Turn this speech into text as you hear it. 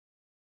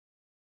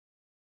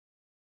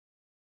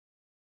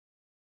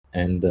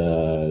And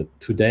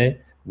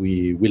today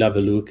we will have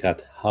a look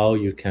at how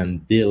you can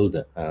build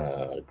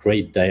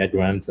great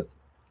diagrams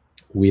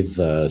with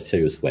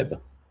SiriusWeb.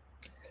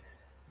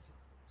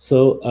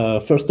 So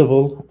first of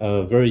all,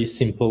 a very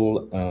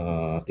simple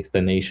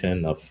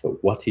explanation of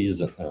what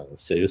is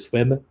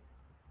SiriusWeb.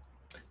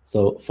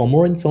 So for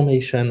more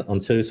information on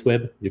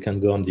SiriusWeb, you can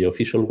go on the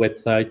official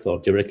website or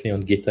directly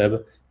on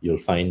GitHub. You'll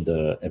find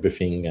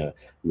everything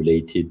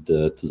related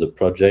to the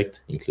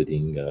project,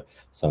 including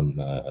some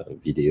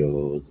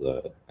videos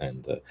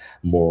and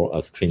more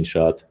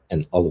screenshots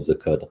and all of the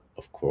code,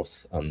 of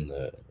course, on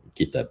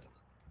GitHub.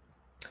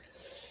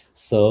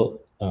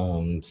 So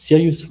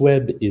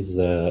SiriusWeb is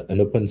an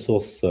open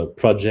source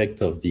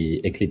project of the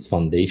Eclipse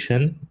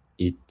Foundation.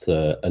 It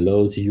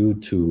allows you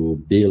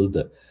to build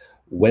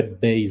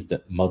web-based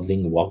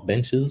modeling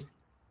workbenches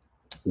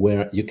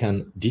where you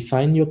can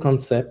define your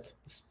concept,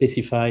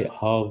 specify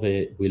how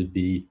they will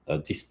be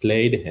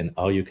displayed and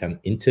how you can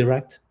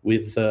interact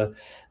with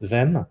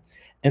them.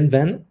 And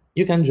then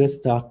you can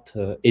just start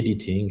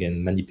editing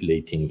and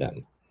manipulating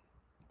them.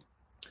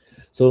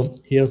 So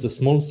here's a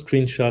small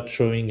screenshot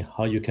showing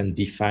how you can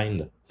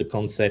define the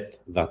concept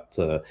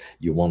that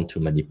you want to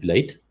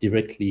manipulate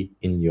directly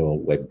in your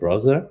web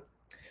browser.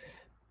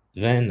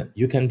 Then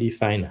you can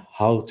define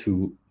how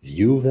to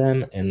view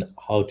them and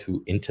how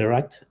to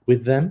interact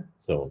with them.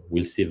 So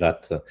we'll see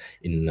that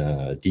in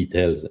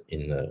details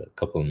in a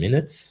couple of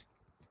minutes.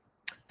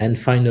 And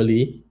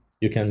finally,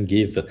 you can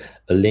give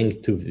a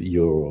link to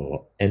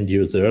your end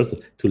users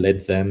to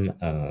let them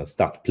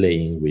start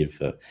playing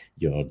with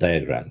your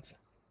diagrams.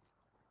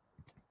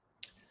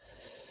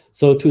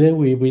 So today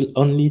we will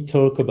only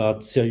talk about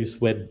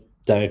SiriusWeb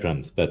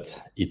diagrams, but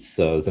it's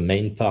the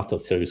main part of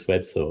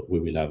SiriusWeb, so we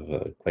will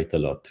have quite a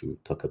lot to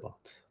talk about.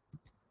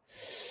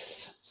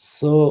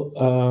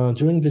 So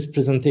during this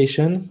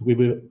presentation, we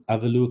will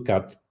have a look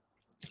at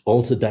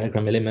all the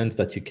diagram elements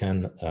that you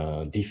can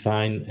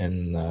define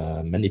and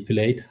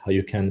manipulate, how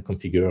you can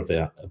configure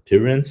their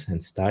appearance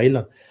and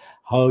style,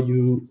 how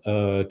you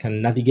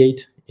can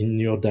navigate in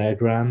your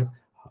diagram.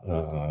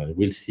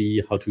 We'll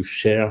see how to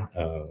share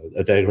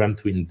a diagram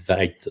to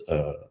invite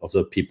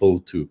other people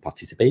to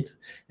participate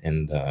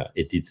and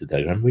edit the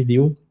diagram with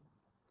you.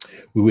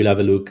 We will have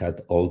a look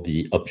at all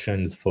the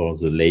options for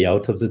the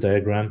layout of the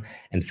diagram.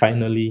 And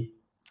finally,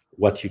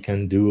 what you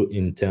can do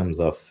in terms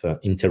of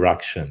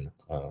interaction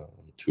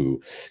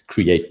to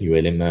create new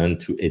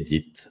elements, to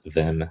edit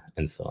them,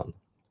 and so on.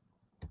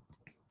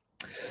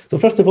 So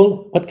first of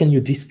all, what can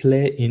you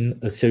display in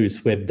a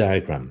SiriusWeb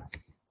diagram?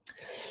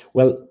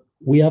 Well,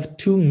 we have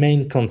two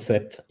main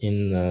concepts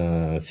in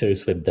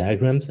SiriusWeb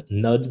diagrams,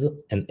 nodes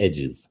and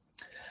edges.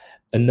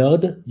 A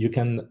node, you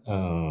can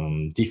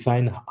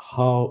define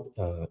how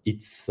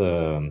its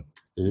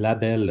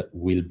label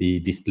will be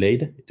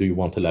displayed. Do you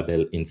want a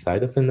label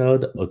inside of a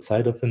node,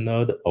 outside of a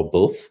node, or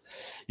both?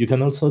 You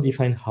can also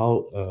define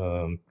how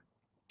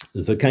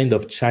the kind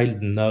of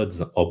child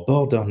nodes or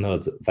border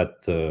nodes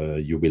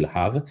that you will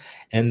have,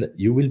 and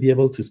you will be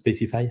able to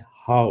specify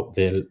how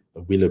they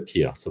will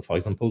appear. So for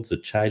example, the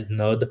child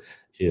node,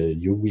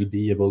 you will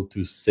be able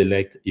to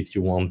select if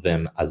you want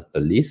them as a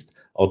list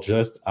or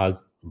just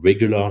as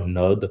regular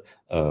node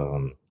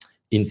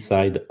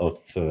inside of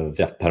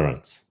their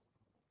parents.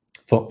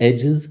 For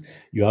edges,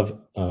 you have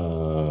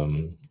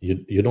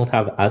you don't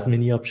have as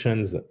many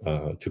options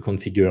to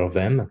configure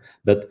them,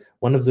 but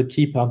one of the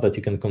key parts that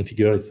you can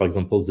configure is, for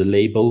example, the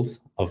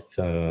labels of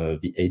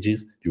the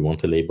edges. Do you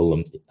want a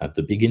label at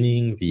the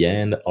beginning, the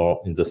end,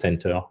 or in the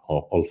center,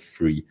 or all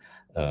three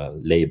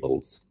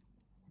labels?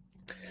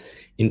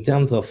 In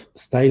terms of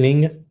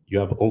styling, you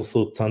have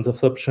also tons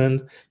of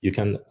options. You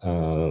can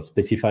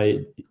specify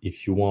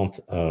if you want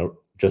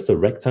just a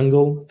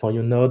rectangle for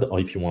your node, or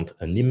if you want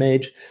an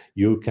image.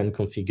 You can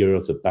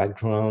configure the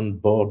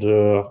background,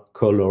 border,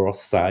 color,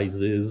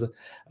 sizes,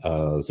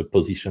 the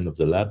position of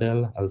the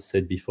label, as I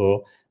said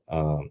before.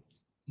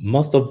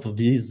 Most of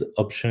these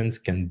options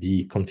can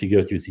be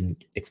configured using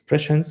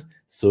expressions.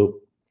 So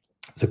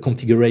the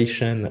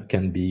configuration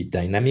can be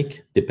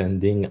dynamic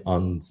depending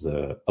on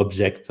the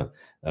object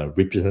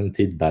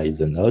represented by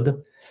the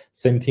node.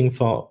 Same thing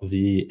for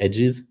the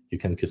edges. You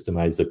can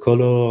customize the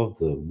color,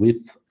 the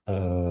width,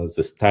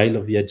 the style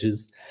of the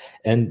edges.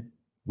 And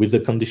with the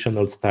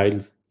conditional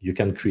styles, you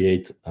can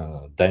create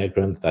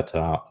diagrams that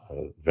are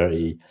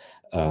very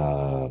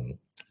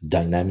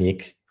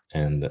dynamic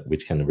and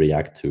which can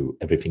react to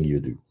everything you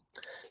do.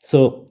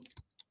 So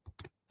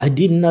I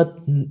did not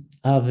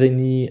have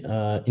any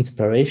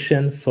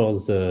inspiration for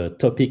the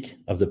topic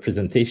of the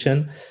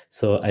presentation,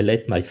 so I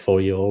let my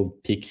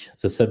 4-year-old pick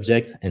the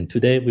subject, and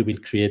today we will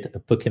create a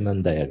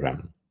Pokemon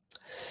diagram.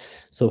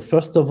 So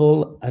first of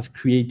all, I've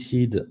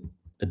created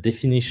a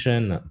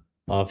definition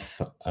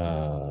of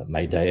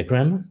my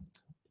diagram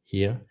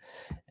here,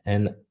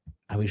 and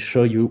I will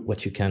show you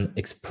what you can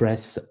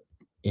express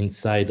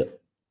inside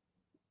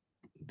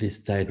this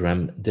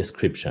diagram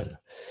description.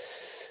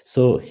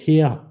 So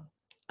here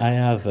I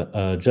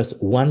have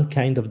just one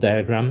kind of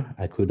diagram.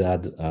 I could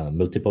add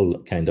multiple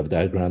kind of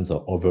diagrams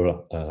or other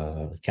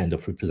kind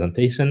of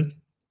representation.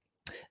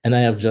 And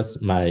I have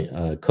just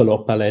my color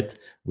palette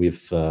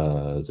with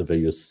the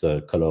various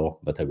color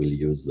that I will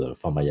use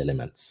for my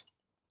elements.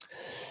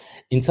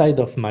 Inside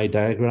of my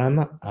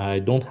diagram, I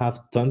don't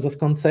have tons of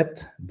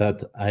concept,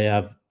 but I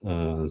have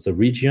the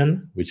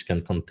region, which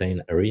can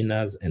contain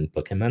arenas and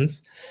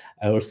Pokemons.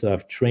 I also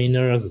have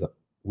trainers,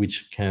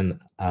 which can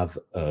have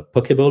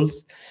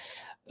Pokeballs.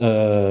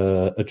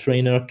 A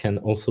trainer can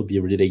also be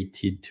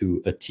related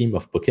to a team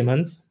of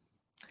Pokemons.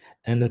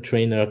 And a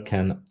trainer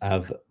can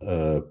have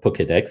a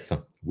Pokédex,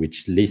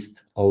 which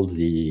lists all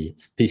the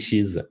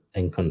species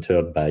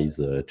encountered by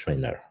the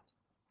trainer.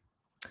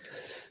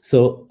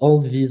 So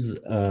all these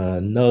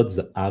nodes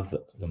have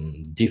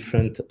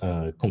different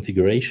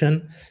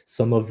configuration.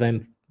 Some of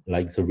them,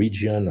 like the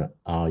region,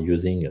 are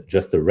using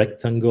just a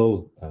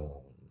rectangle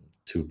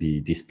to be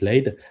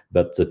displayed,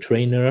 but the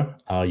trainer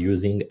are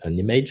using an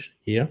image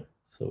here.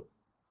 So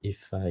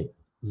if I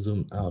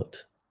zoom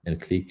out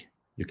and click,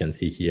 you can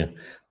see here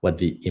what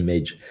the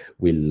image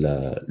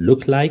will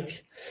look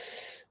like.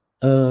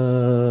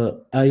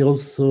 I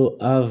also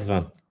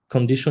have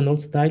conditional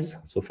styles.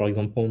 So for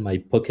example, my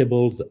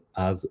Pokeballs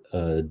has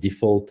a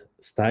default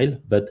style,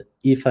 but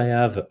if I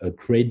have a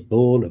Great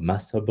Ball, a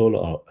Master Ball,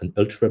 or an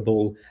Ultra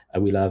Ball, I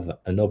will have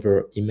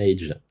another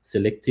image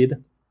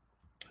selected.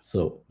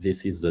 So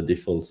this is the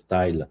default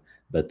style,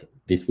 but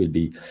this will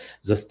be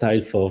the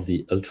style for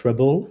the Ultra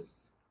Ball.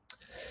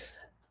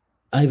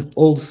 I've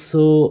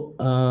also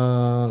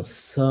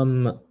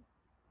some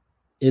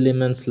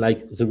elements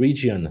like the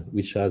region,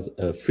 which has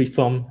a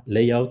freeform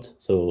layout.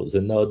 So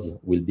the nodes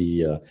will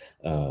be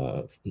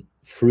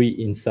free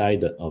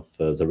inside of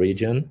the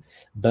region.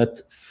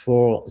 But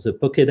for the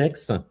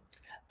Pokédex,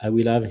 I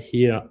will have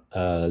here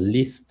a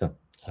list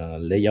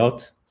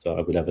layout. So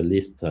I will have a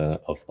list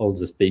of all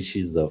the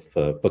species of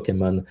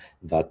Pokemon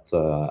that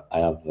I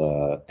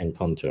have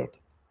encountered.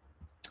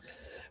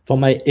 For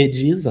my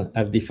edges,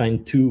 I've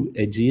defined two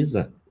edges,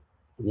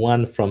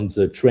 one from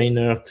the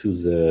trainer to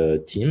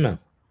the team.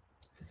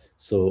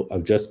 So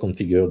I've just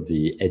configured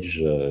the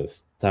edge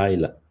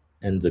style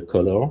and the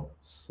color.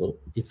 So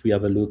if we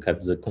have a look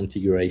at the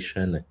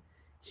configuration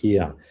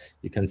here,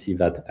 you can see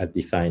that I've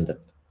defined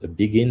a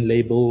begin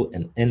label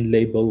and end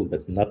label,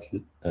 but not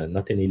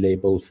any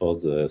label for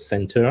the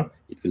center.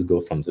 It will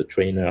go from the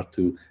trainer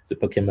to the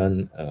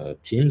Pokemon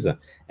teams.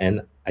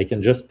 And I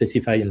can just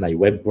specify in my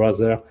web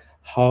browser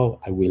how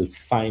I will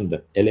find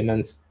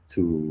elements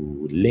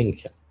to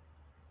link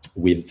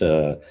with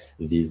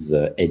these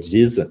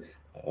edges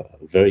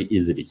very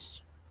easily.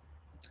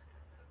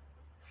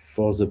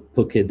 For the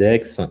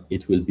Pokédex,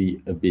 it will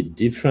be a bit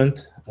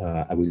different.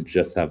 I will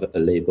just have a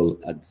label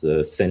at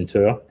the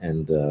center,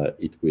 and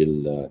it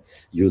will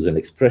use an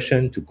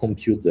expression to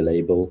compute the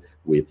label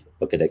with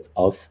Pokédex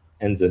off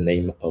and the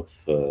name of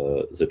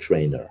the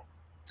trainer.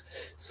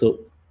 So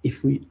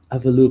if we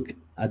have a look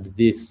at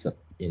this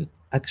in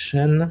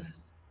action,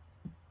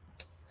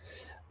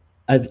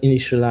 I've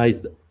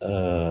initialized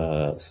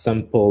a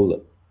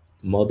sample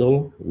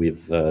model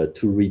with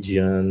two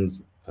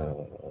regions,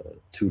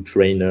 two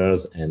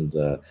trainers,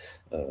 and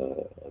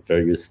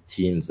various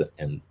teams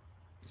and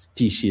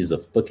species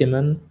of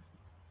Pokemon.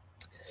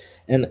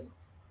 And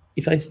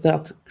if I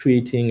start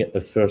creating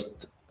a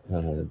first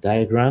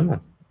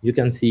diagram, you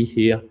can see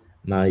here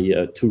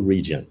my two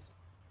regions.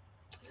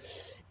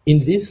 In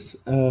this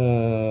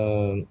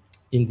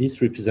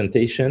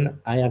representation,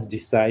 I have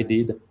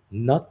decided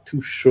not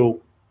to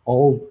show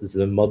all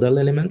the model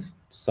elements.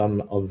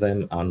 Some of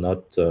them are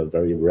not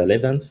very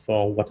relevant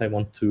for what I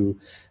want to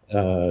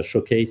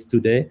showcase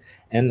today.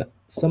 And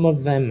some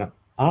of them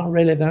are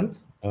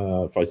relevant.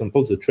 For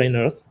example, the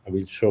trainers, I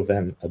will show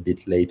them a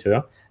bit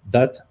later,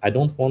 but I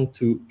don't want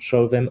to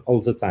show them all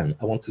the time.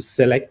 I want to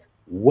select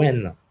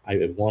when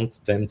I want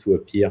them to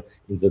appear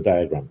in the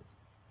diagram.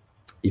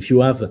 If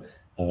you have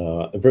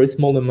a very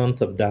small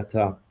amount of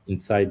data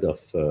inside of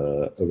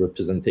a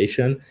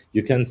representation,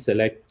 you can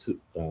select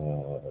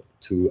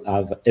to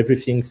have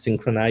everything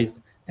synchronized,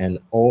 and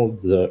all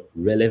the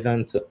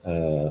relevant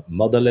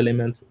model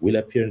elements will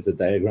appear in the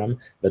diagram.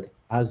 But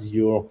as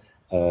your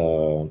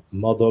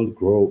model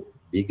grows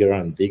bigger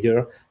and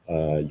bigger,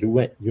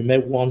 you may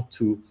want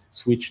to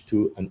switch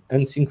to an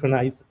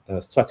unsynchronized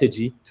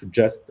strategy to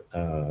just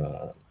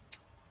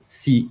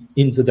see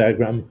in the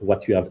diagram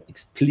what you have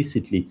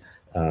explicitly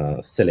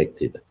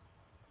selected.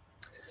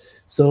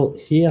 So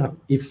here,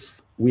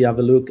 if we have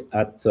a look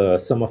at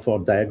some of our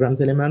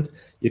diagrams elements,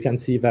 you can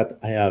see that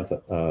I have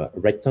a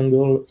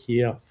rectangle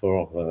here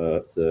for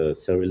the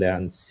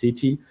Cerulean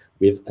city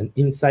with an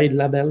inside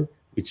label,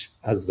 which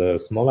has a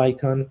small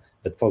icon.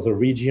 But for the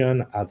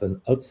region, I have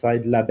an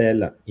outside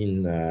label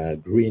in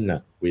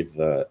green with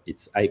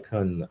its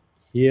icon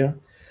here.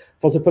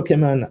 For the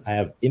Pokemon, I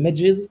have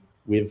images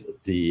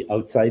with the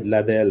outside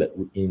label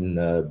in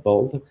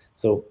bold.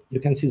 So you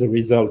can see the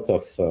result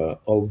of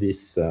all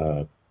this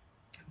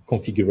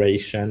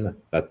configuration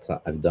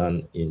that I've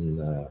done in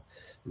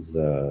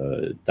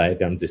the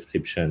diagram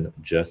description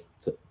just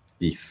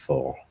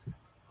before.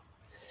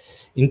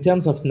 In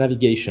terms of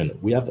navigation,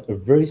 we have a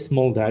very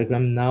small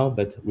diagram now,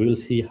 but we will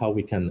see how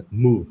we can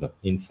move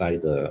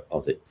inside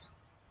of it.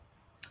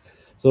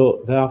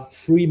 So there are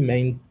three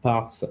main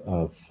parts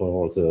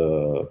for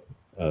the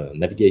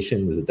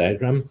navigation in the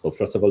diagram. So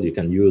first of all, you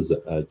can use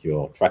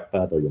your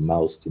trackpad or your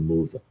mouse to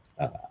move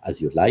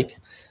as you like,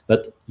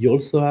 but you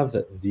also have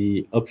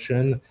the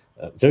option,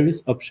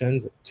 various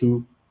options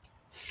to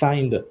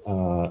find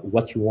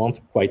what you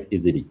want quite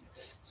easily.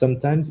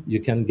 Sometimes you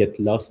can get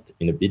lost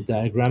in a bit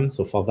diagram.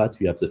 So for that,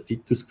 you have the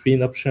fit to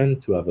screen option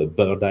to have a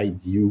bird's eye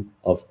view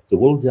of the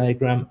whole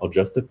diagram or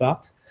just a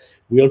part.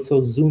 We also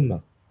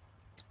zoom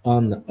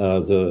on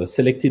the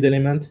selected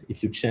element.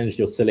 If you change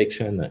your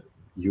selection,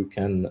 you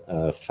can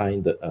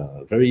find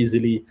very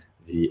easily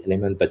the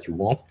element that you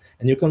want.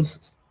 And you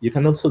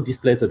can also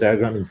display the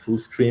diagram in full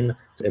screen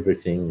to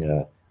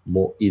everything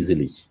more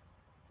easily.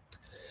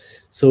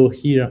 So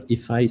here,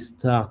 if I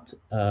start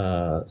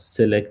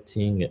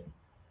selecting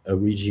a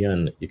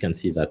region, you can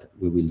see that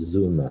we will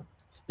zoom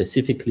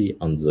specifically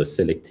on the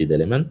selected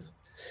element.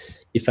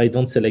 If I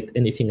don't select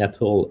anything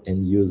at all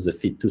and use the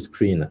fit to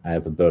screen, I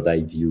have a bird's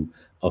eye view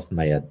of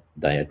my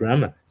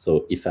diagram.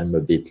 So if I'm a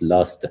bit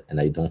lost and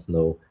I don't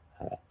know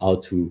how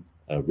to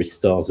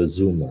restore the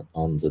zoom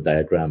on the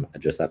diagram, I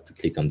just have to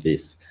click on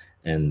this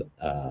and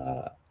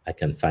I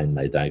can find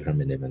my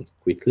diagram elements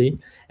quickly.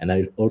 And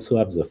I also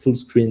have the full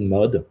screen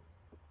mode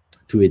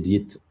to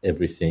edit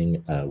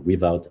everything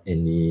without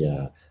any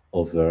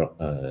other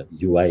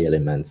UI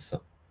elements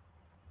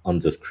on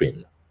the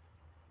screen.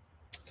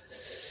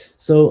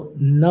 So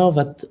now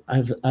that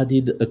I've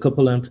added a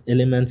couple of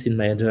elements in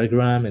my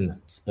diagram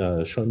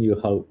and shown you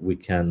how we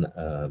can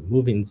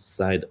move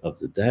inside of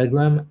the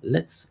diagram,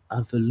 let's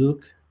have a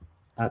look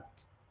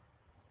at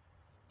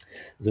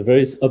the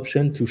various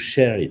options to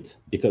share it,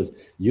 because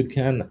you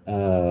can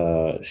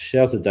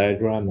share the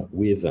diagram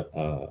with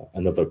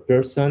another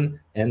person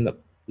and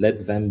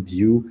let them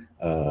view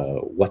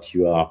what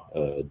you are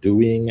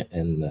doing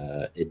and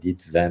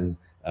edit them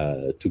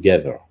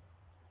together.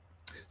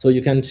 So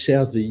you can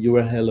share the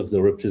URL of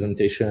the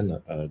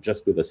representation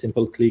just with a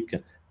simple click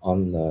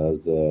on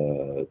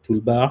the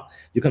toolbar.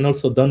 You can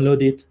also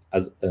download it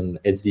as an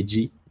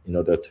SVG in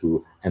order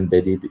to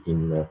embed it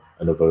in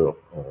another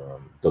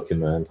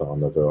document or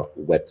another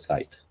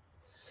website.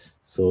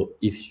 So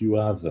if you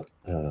have,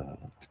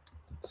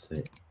 let's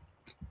say,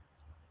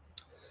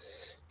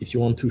 if you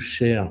want to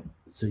share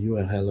the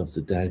URL of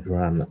the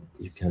diagram,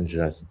 you can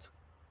just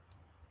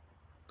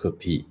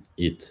copy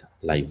it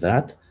like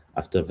that.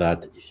 After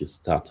that, if you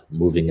start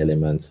moving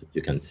elements,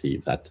 you can see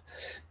that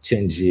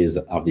changes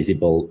are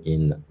visible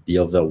in the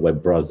other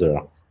web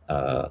browser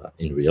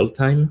in real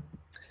time.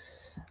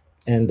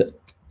 And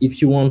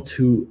if you want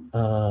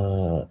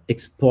to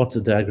export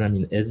the diagram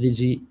in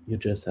SVG, you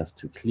just have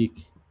to click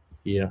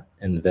here,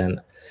 and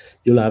then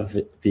you'll have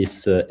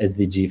this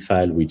SVG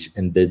file which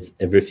embeds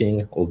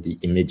everything, all the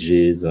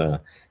images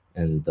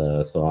and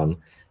so on,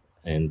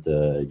 and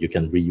you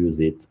can reuse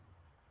it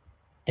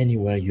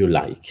anywhere you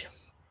like.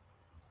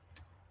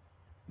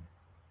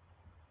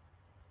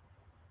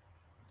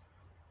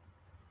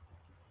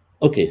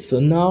 Okay, so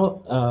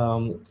now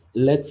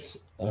let's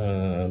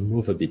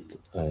move a bit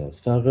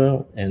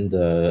further, and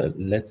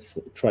let's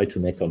try to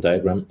make our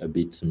diagram a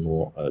bit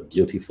more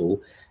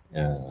beautiful,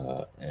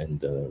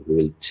 and we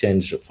will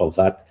change for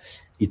that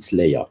its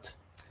layout.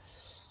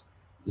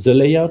 The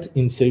layout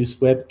in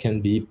SiriusWeb can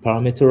be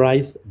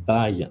parameterized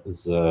by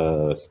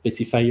the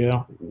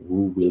specifier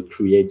who will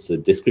create the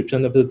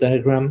description of the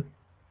diagram.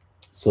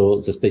 So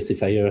the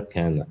specifier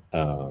can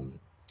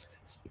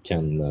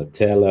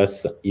tell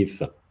us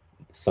if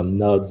some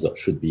nodes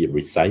should be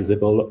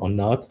resizable or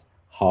not,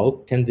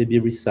 how can they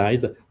be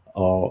resized,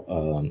 or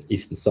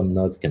if some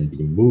nodes can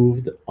be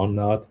moved or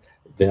not.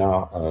 There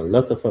are a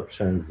lot of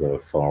options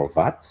for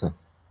that.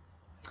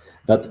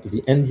 But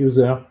the end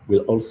user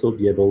will also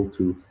be able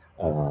to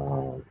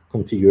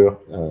configure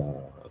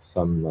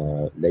some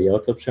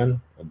layout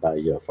option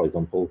by, for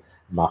example,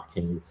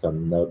 marking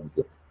some nodes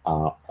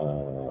are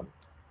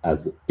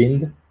as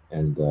pinned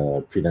and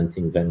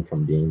preventing them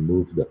from being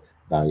moved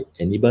by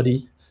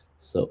anybody.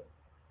 So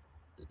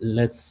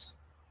let's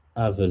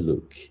have a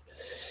look.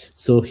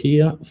 So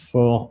here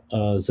for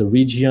the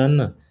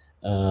region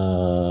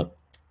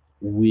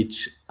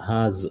which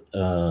has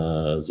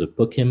the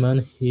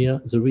Pokemon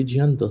here, the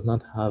region does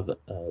not have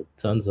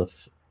tons of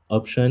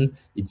option.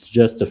 It's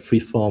just a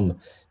freeform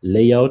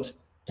layout,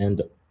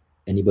 and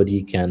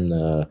anybody can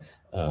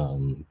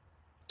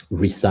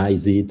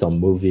resize it or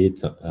move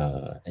it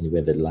any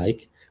way they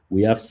like.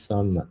 We have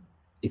some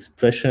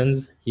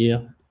expressions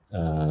here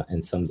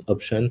and some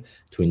option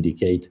to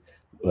indicate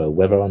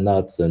whether or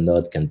not the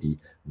node can be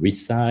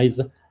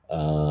resized,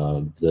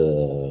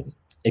 the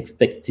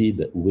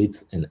expected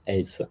width and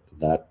height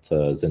that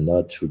the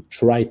node should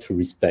try to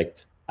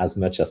respect as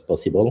much as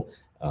possible.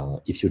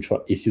 If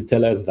you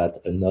tell us that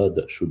a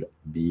node should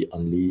be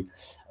only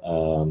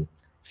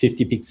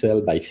 50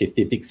 pixel by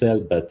 50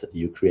 pixel, but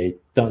you create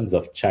tons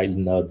of child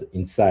nodes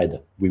inside,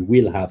 we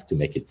will have to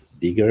make it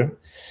bigger.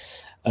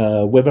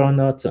 whether or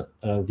not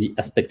the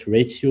aspect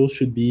ratio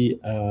should be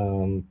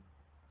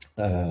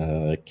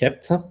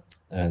kept,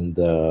 and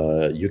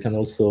you can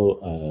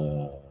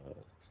also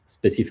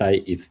specify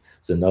if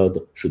the node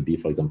should be,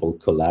 for example,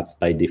 collapsed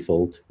by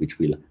default, which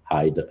will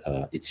hide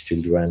its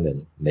children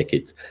and make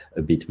it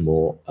a bit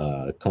more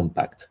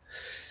compact.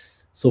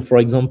 So, for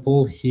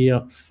example,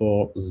 here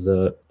for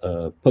the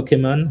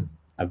Pokemon,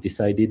 I've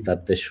decided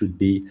that they should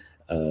be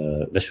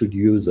they should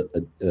use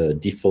a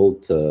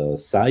default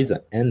size,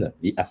 and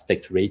the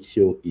aspect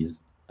ratio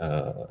is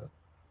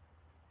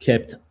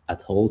kept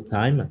at all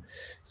time.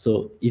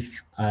 So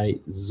if I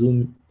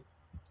zoom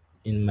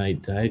in my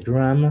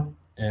diagram,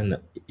 and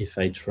if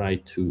I try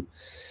to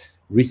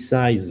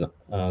resize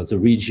the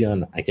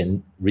region, I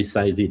can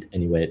resize it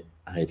any way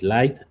I'd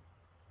like.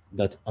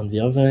 But on the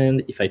other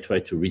hand, if I try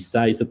to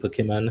resize a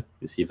Pokemon,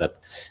 you see that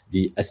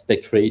the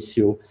aspect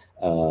ratio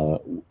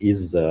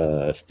is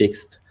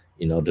fixed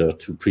in order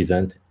to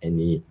prevent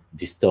any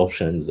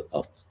distortions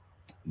of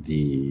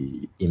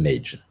the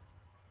image.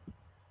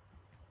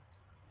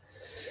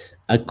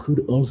 I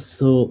could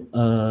also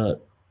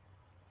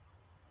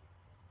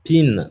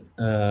pin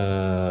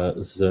the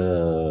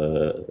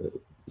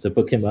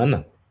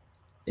Pokemon,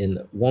 and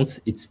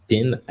once it's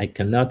pinned, I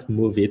cannot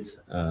move it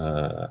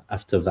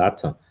after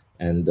that,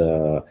 and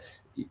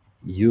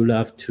you'll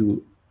have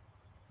to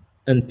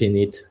unpin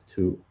it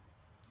to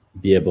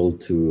be able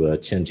to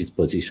change its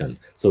position.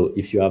 So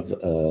if you have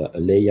a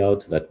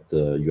layout that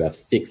you have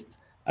fixed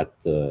at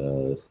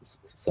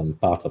some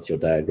part of your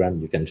diagram,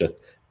 you can just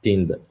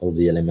pin all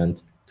the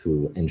elements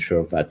to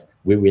ensure that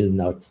we will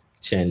not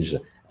change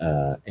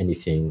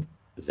anything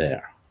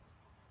there.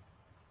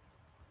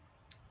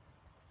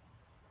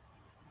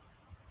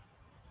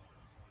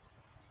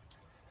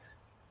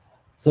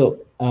 So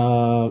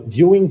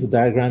viewing the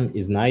diagram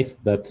is nice,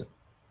 but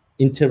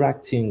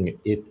interacting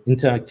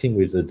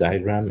with the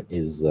diagram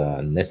is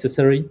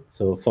necessary.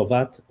 So for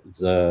that,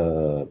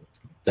 the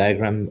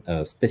diagram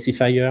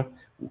specifier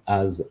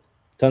has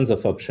tons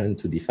of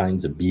options to define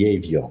the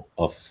behavior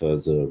of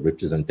the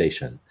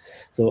representation.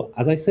 So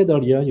as I said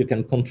earlier, you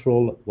can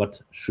control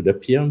what should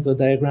appear on the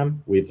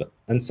diagram with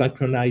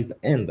unsynchronized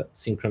and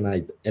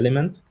synchronized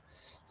elements.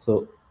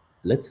 So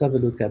let's have a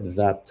look at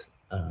that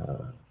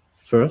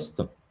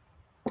first.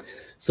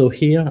 So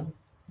here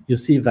you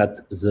see that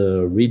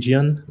the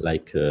region,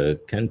 like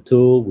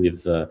Kanto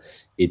with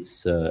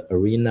its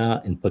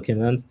arena and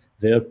Pokemon,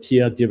 they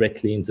appear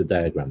directly in the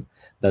diagram,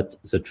 but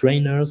the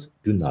trainers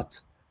do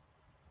not.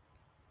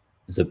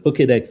 The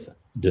Pokédex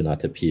do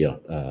not appear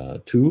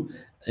too,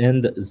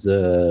 and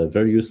the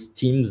various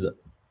teams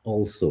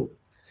also.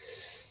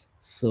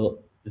 So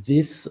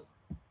this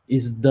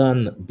is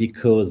done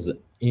because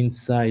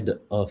inside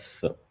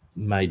of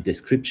my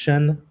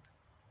description,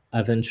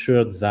 I've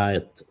ensured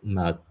that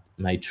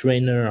my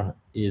trainer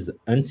is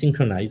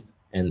unsynchronized,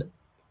 and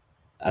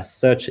as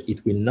such,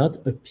 it will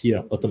not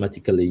appear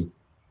automatically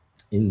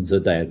in the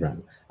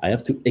diagram. I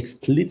have to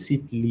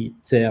explicitly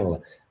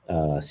tell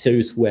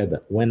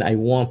SiriusWeb when I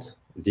want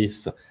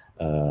this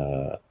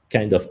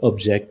kind of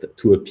object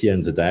to appear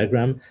in the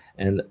diagram,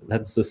 and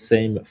that's the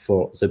same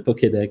for the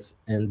Pokédex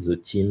and the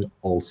team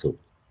also.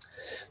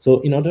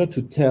 So in order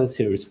to tell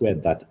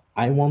SiriusWeb that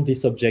I want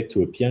this object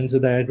to appear in the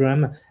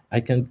diagram,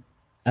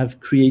 I've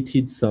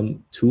created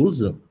some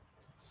tools.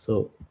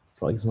 So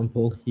for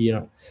example,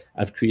 here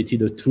I've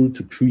created a tool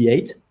to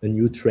create a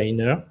new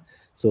trainer.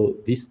 So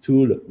this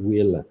tool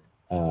will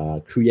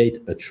create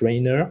a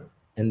trainer,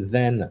 and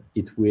then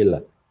it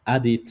will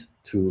add it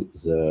to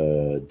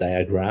the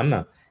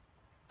diagram.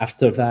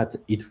 After that,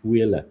 it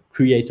will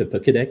create a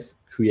Pokédex,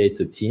 create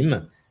a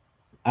team,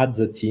 add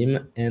the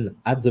team, and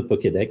add the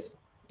Pokédex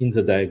in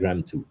the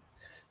diagram too.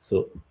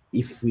 So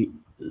if we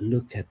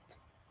look at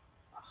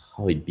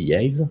how it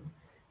behaves,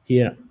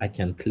 here I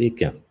can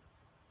click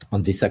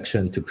on this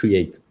action to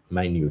create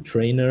my new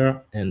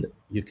trainer, and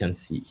you can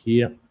see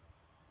here,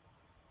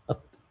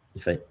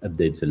 if I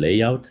update the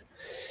layout,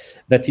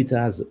 that it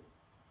has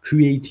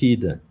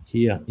created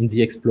here in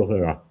the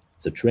Explorer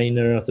the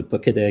trainer, the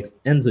Pokédex,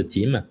 and the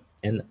team,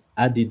 and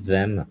added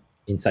them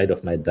inside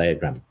of my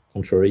diagram,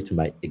 contrary to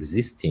my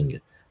existing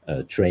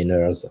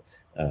trainers,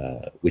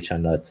 which are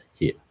not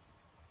here.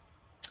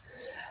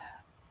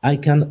 I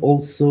can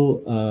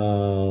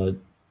also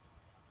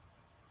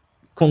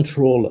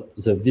control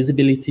the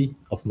visibility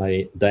of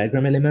my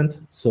diagram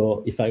element.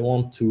 So if I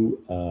want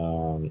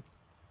to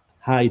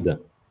hide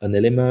an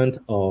element,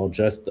 or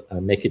just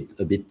make it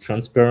a bit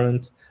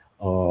transparent,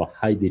 or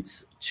hide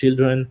its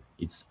children,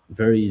 it's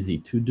very easy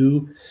to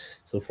do.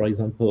 So for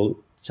example,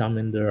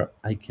 Charmander,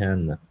 I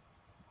can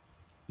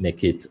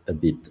make it a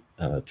bit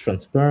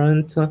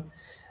transparent.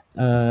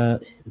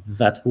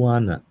 That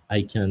one,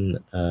 I can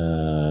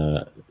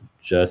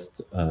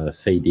just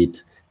fade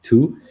it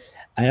too.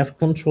 I have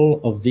control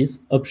of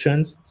these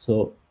options.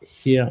 So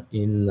here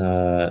in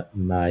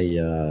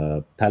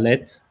my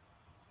palette,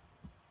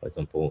 for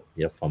example,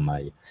 here for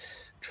my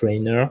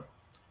trainer,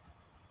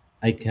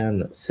 I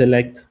can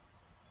select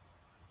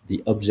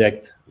the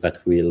object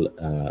that will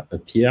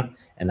appear,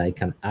 and I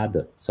can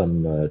add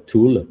some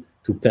tool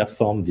to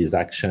perform this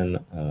action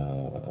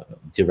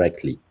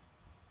directly.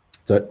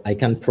 So I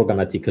can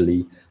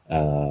programmatically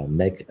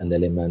make an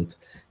element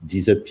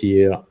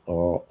disappear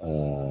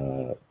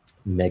or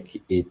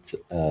make it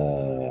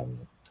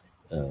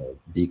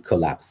be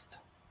collapsed.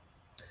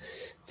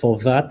 For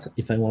that,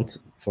 if I want,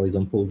 for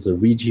example, the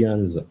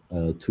regions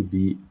to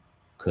be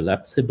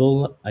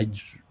collapsible, I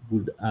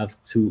would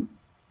have to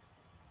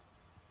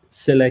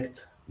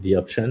select the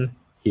option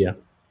here.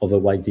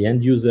 Otherwise, the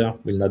end user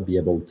will not be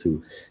able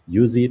to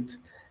use it.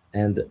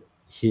 And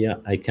here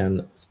I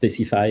can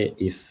specify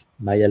if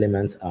my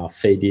elements are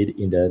faded,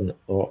 hidden,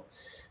 or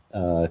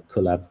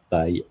collapsed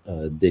by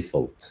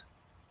default.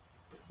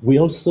 We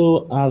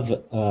also have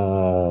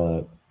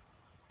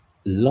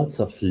lots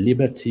of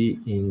liberty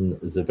in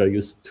the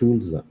various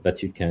tools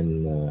that you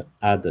can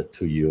add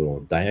to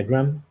your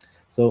diagram.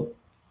 So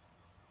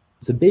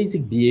the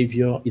basic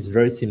behavior is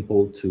very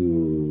simple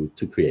to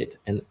create.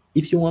 And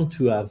if you want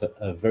to have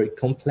a very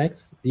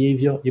complex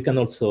behavior, you can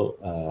also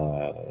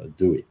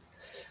do it.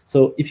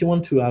 So if you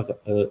want to have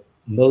a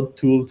node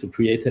tool to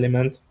create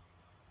elements,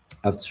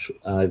 I've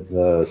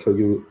shown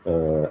you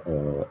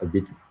a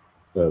bit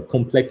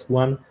complex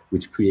one,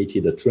 which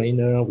created a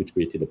trainer, which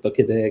created a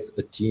Pokédex,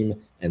 a team,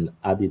 and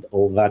added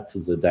all that to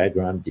the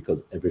diagram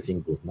because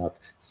everything was not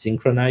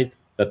synchronized.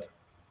 But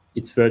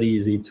it's very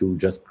easy to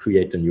just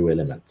create a new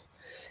element.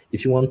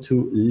 If you want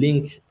to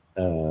link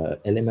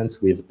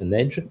elements with an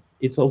edge,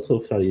 it's also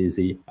very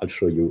easy. I'll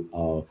show you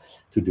how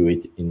to do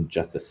it in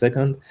just a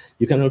second.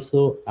 You can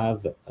also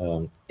have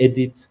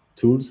edit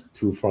tools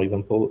to, for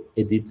example,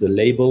 edit the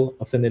label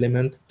of an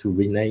element to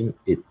rename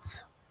it.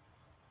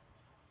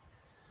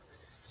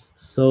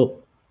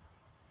 So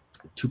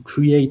to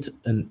create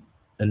an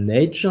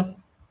edge,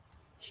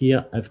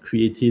 here I've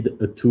created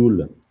a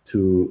tool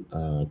to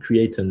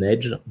create an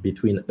edge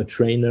between a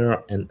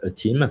trainer and a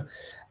team.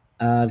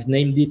 I've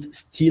named it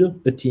still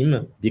a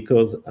team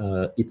because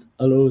it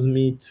allows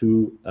me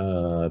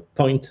to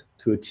point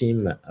to a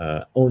team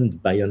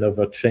owned by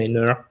another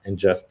trainer and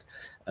just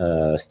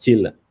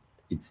steal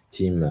its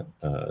team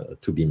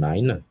to be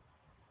mine.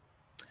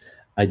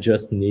 I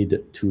just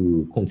need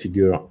to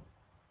configure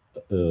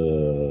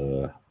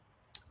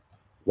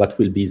what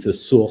will be the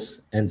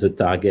source and the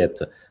target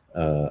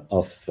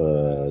of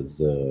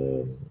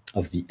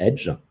the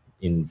edge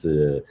in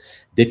the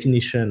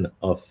definition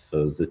of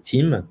the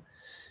team.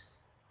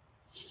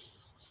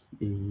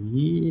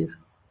 Here,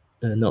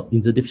 no,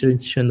 in the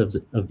definition of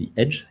the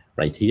edge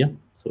right here.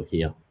 So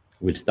here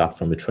we'll start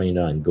from a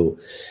trainer and go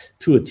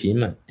to a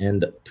team,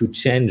 and to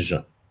change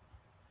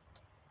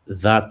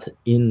that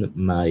in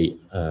my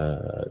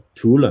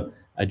tool,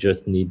 I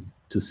just need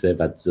to say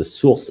that the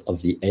source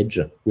of the edge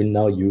will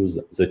now use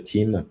the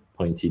team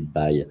pointed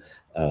by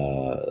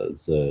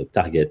the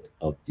target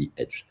of the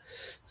edge.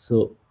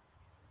 So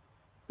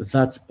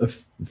that's a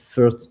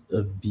first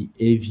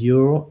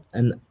behavior,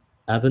 and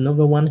I have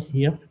another one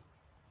here.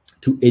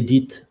 To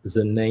edit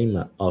the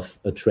name of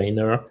a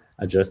trainer,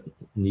 I just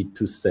need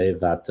to say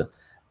that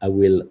I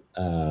will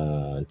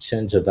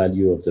change the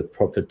value of the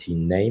property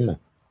name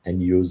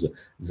and use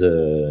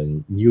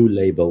the new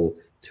label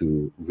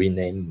to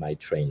rename my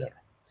trainer.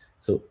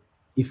 So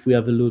if we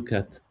have a look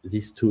at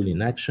this tool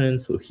in action,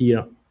 so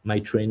here my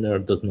trainer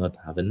does not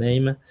have a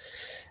name.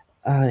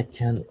 I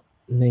can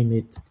name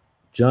it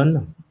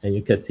John, and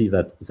you can see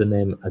that the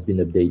name has been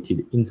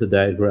updated in the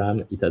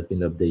diagram. It has been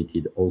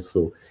updated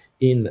also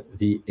in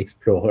the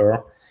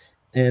Explorer,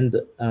 and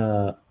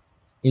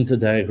in the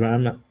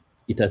diagram,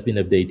 it has been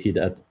updated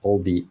at all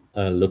the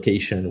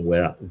location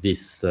where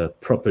this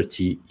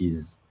property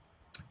is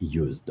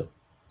used.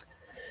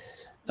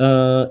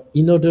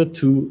 In order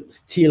to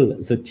steal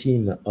the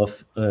team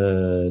of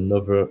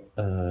another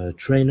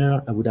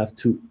trainer, I would have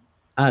to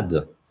add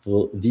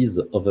this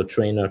other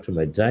trainer to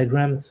my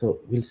diagram. So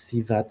we'll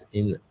see that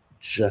in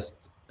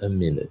just a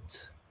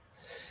minute.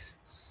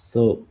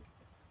 So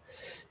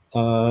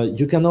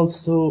you can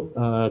also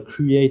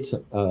create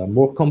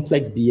more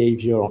complex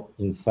behavior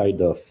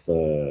inside of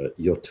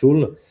your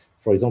tool.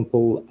 For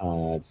example,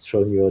 I've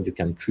shown you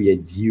can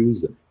create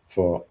views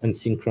for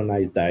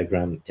unsynchronized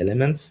diagram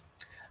elements.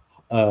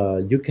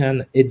 You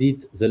can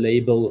edit the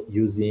label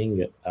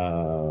using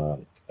a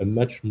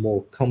much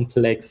more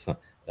complex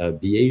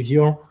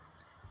behavior.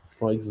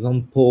 For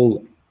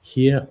example,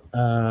 here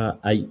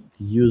I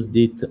used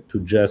it to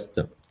just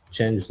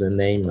change the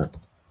name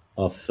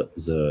of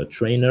the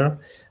trainer,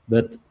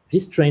 but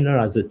this trainer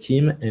has a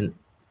team, and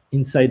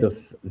inside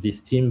of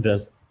this team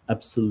there's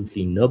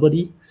absolutely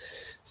nobody.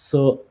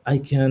 So I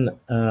can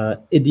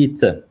edit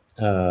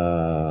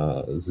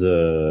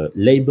the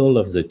label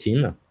of the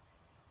team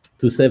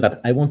to say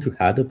that I want to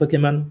add a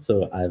Pokemon.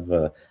 So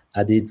I've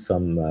added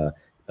some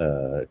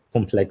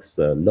complex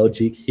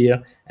logic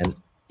here, and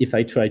if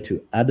I try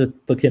to add a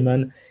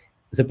Pokemon,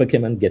 the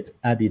Pokemon gets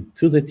added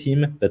to the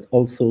team, but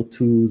also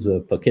to the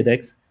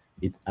Pokédex.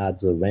 It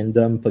adds a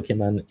random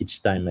Pokemon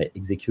each time I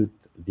execute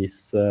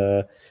this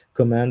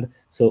command.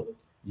 So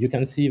you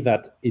can see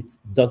that it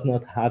does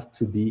not have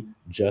to be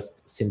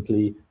just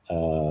simply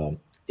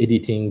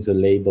editing the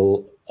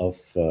label of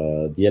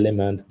the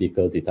element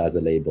because it has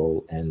a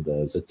label, and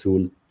the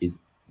tool is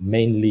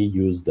mainly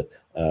used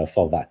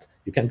for that.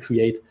 You can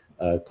create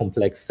a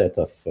complex set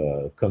of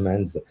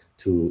commands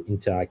to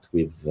interact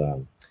with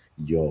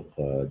your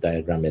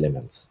diagram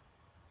elements.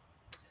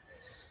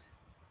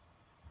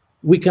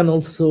 We can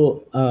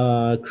also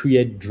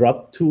create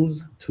drop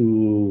tools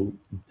to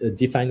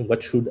define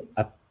what should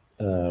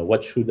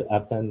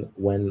happen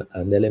when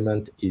an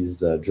element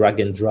is drag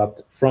and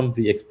dropped from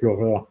the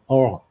Explorer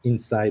or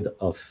inside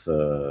of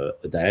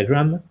a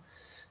diagram.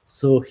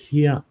 So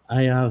here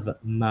I have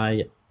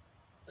my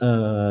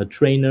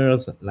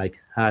trainers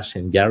like Ash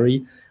and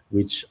Gary,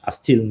 which are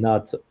still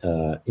not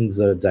in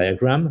the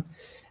diagram.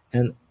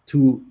 And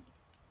to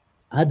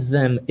add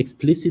them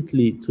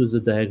explicitly to the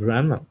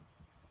diagram,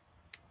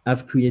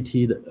 I've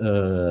created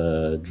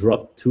a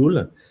drop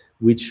tool,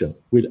 which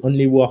will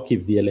only work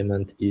if the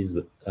element is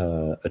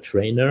a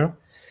trainer.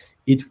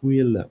 It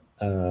will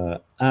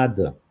add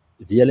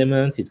the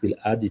element, it will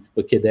add its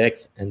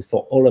Pokédex, and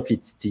for all of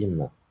its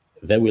team,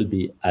 they will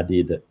be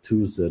added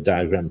to the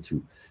diagram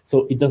too.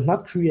 So it does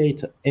not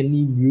create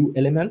any new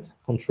element,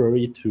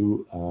 contrary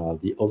to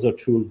the other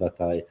tool that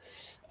I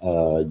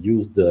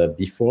used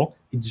before.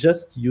 It's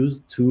just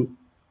used to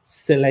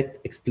select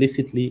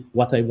explicitly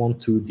what I want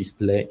to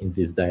display in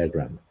this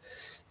diagram.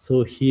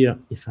 So here,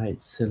 if I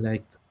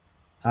select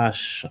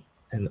Ash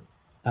and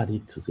add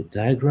it to the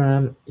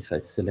diagram, if I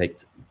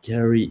select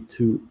Gary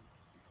too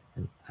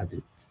and add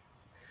it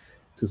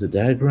to the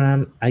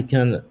diagram, I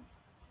can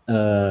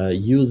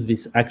use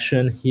this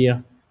action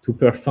here to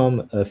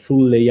perform a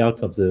full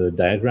layout of the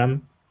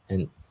diagram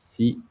and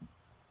see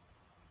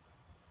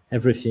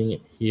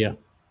everything here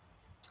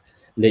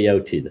laid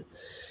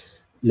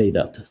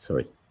out,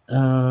 sorry.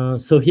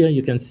 So here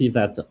you can see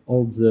that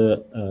all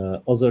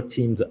the other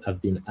teams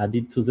have been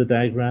added to the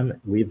diagram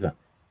with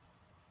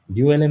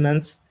new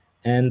elements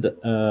and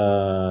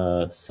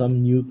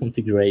some new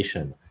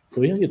configuration.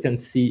 So here you can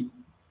see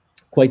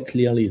quite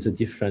clearly the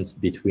difference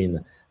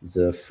between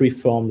the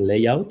freeform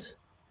layout,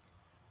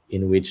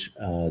 in which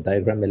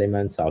diagram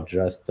elements are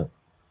just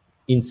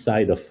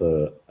inside of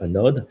a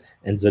node,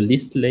 and the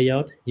list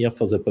layout here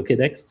for the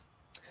Pokédex.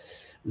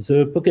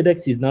 The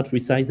Pokédex is not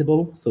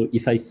resizable, so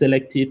if I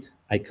select it,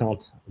 I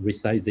can't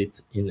resize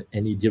it in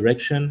any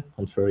direction,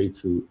 contrary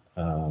to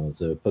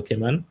the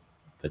Pokemon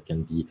that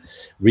can be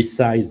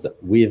resized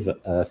with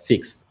a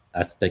fixed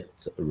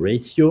aspect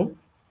ratio.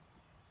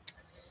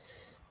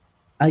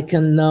 I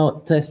can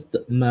now test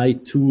my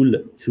tool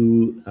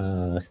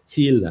to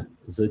steal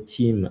the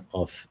team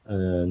of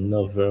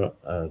another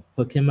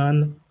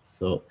Pokemon.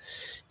 So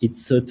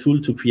it's a tool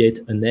to create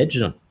an edge.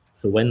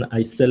 So when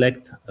I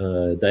select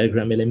a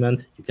diagram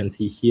element, you can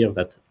see here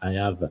that I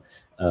have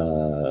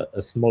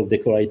a small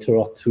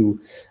decorator to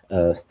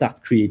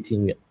start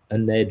creating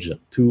an edge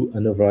to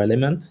another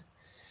element.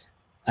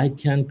 I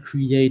can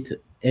create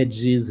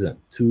edges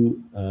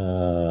to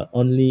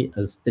only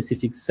a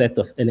specific set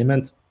of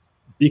elements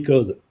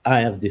because I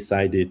have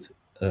decided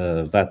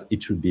that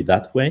it should be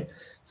that way.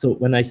 So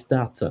when I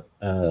start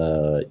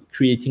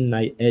creating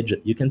my edge,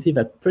 you can see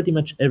that pretty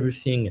much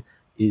everything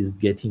is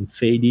getting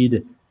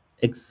faded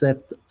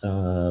except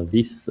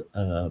this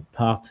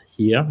part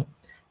here.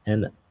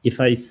 And if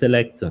I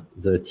select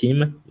the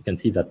team, you can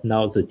see that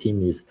now the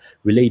team is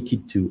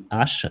related to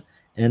Ash,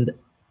 and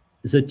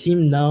the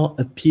team now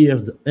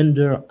appears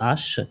under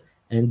Ash,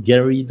 and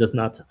Gary does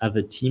not have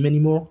a team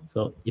anymore.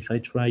 So if I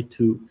try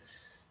to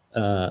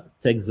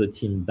take the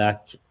team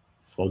back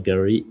for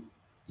Gary,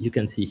 you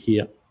can see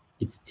here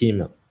its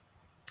team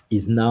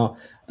is now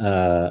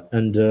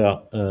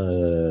under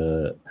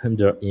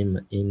him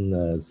in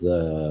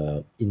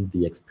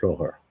the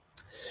Explorer.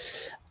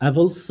 I've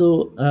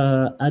also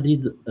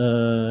added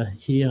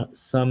here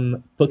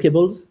some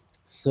Pokeballs.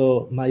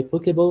 So my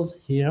Pokeballs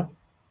here,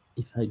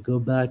 if I go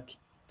back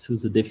to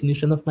the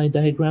definition of my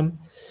diagram,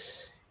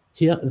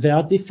 here they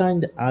are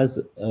defined as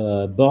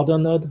a border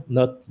node,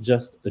 not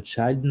just a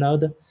child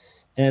node,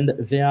 and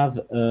they have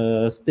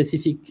a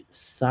specific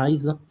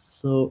size.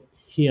 So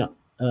here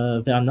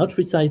they are not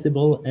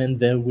resizable, and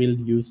they will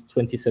use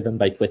 27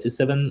 by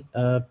 27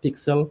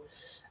 pixel.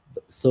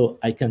 So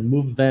I can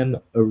move them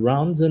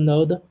around the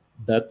node,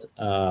 but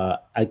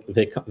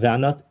they are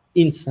not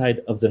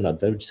inside of the node.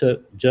 They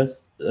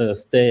just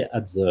stay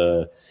at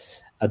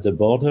the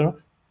border.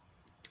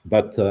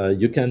 But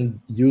you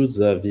can use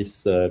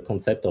this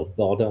concept of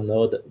border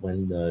node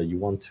when you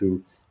want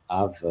to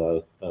have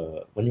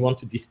when you want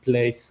to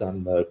display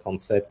some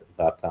concepts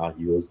that are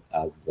used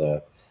as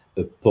a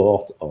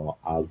port or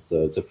as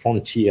the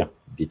frontier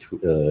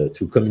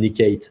to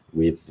communicate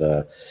with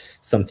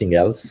something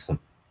else.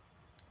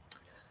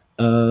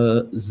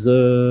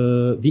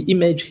 The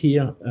image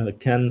here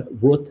can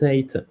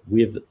rotate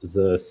with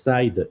the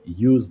side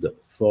used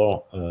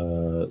for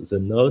the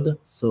node.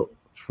 So,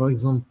 for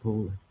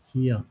example,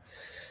 here,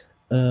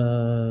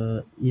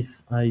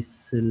 if I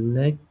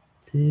select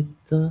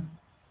it,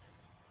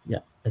 yeah,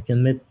 I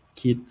can make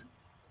it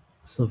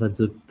so that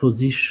the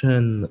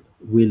position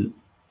will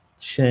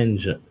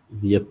change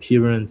the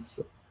appearance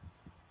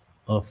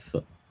of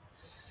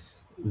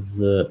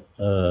the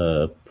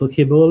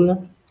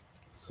Pokeball.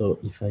 So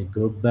if I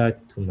go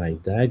back to my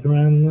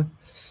diagram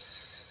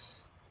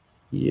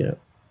here,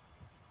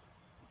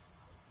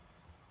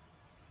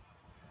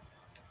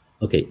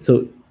 okay,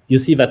 so you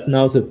see that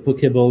now the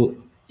Pokeball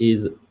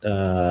is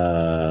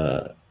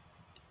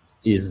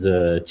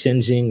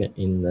changing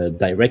in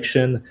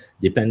direction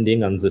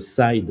depending on the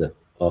side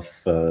of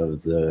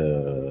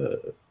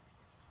the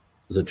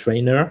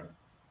trainer.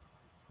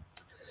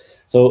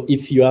 So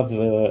if you have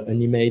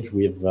an image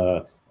with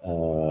a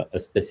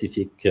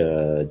specific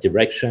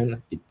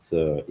direction,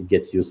 it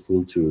gets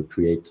useful to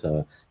create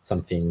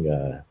something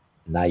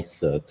nice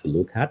to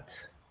look at.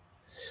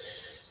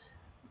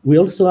 We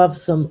also have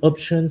some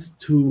options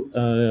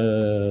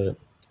to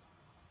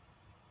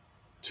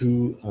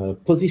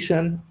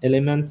position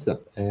elements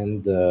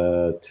and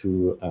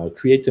to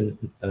create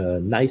a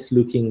nice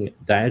looking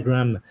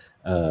diagram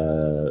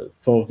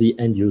for the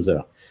end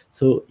user.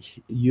 So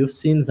you've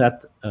seen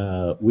that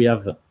we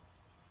have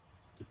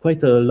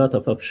quite a lot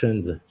of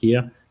options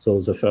here. So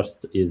the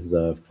first is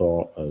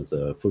for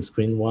the full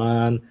screen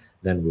one.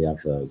 Then we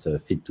have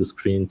the fit to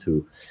screen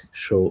to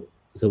show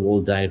the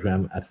whole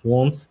diagram at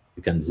once.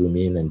 You can zoom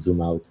in and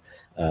zoom out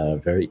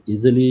very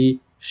easily,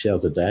 share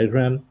the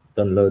diagram,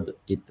 download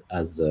it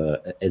as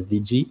a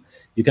SVG.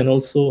 You can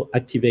also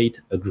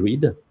activate a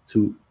grid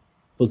to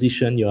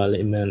position your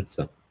elements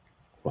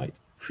quite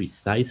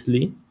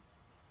precisely.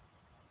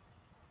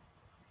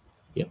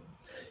 Yeah.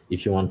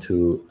 If you want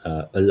to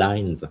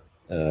align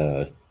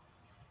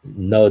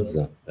nodes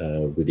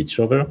with each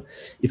other.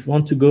 If you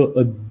want to go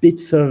a bit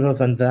further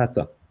than that,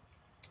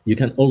 you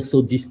can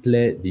also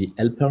display the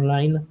helper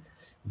line.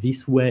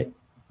 This way,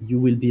 you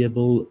will be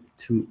able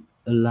to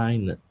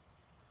align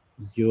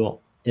your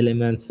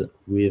elements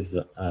with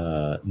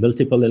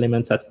multiple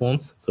elements at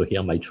once. So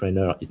here my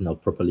trainer is now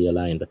properly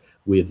aligned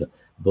with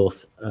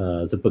both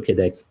the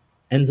Pokédex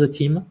and the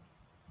team.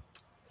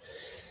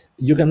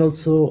 You can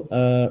also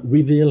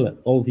reveal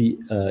all the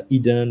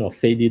hidden or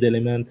faded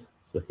elements.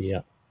 So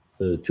here,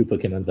 the two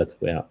Pokemon that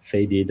were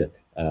faded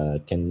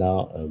can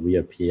now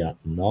reappear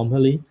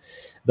normally.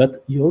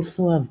 But you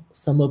also have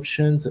some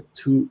options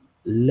to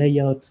lay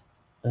out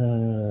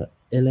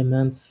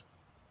elements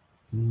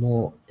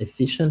more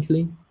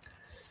efficiently.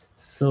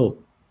 So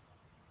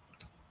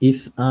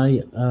if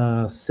I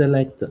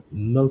select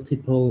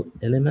multiple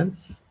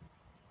elements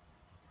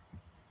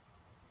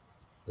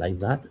like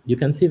that, you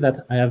can see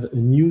that I have a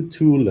new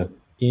tool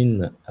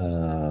in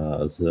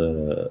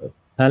the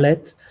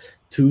palette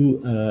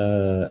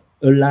to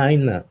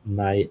align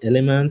my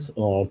elements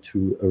or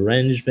to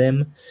arrange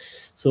them.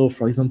 So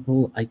for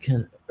example, I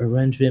can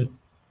arrange them.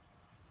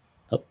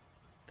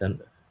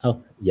 Oh,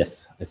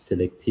 yes, I've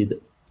selected,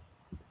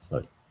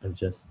 sorry, I've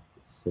just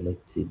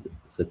selected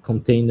the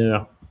container.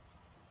 I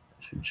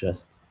should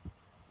just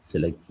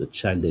select the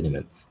child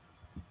elements.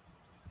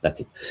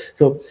 That's it.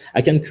 So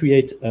I can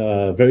create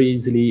very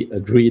easily a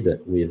grid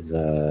with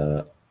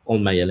all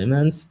my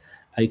elements.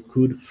 I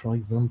could, for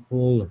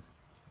example,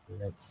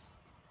 let's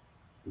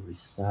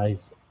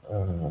resize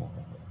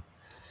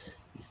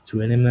these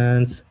two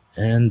elements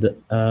and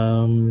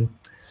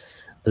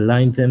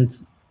align them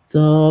to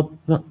top.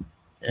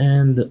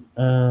 And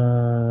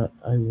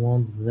I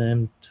want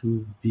them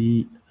to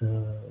be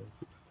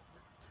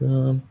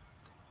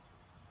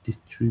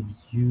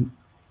distribute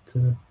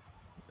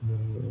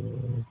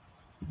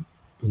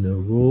in a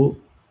row,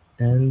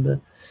 and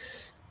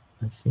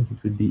I think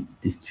it will be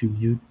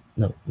distribute,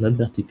 no, not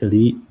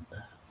vertically,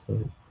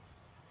 sorry,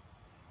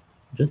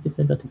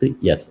 justify vertically,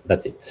 yes,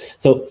 that's it.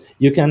 So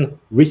you can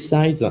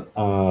resize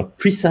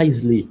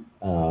precisely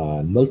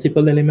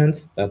multiple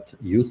elements that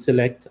you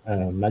select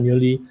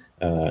manually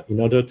in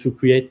order to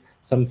create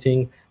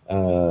something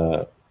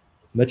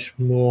much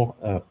more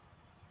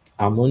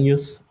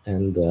harmonious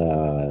and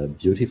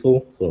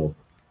beautiful. So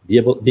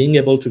being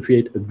able to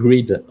create a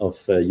grid of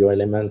your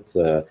element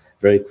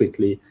very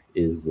quickly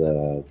is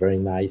very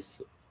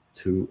nice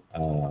to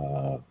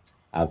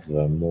have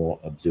a more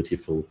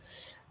beautiful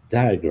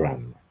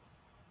diagram.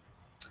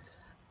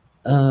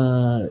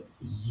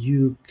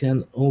 You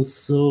can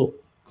also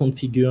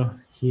configure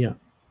here,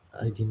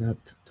 I did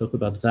not talk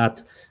about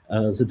that,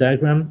 the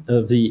diagram,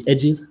 the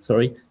edges,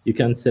 sorry. You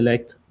can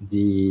select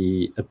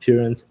the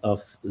appearance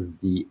of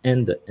the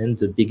end and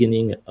the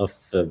beginning of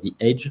the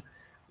edge,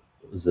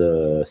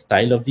 the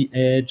style of the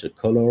edge, the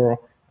color,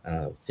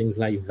 things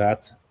like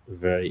that,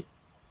 very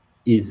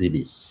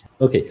easily.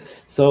 Okay,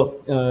 so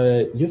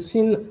you've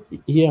seen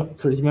here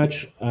pretty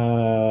much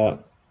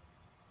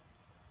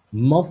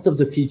most of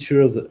the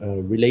features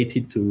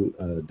related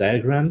to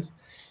diagrams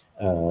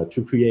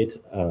to create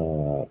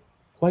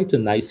quite a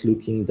nice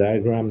looking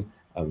diagram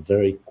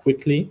very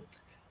quickly.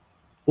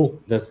 Oh,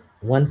 there's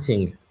one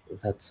thing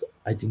that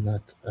I did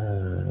not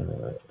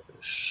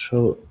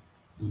show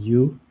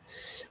you.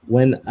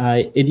 When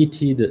I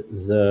edited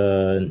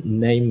the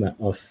name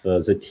of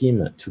the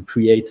team to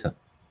create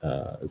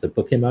the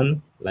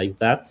Pokemon like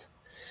that,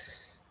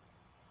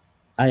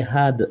 I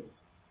had,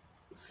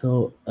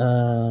 so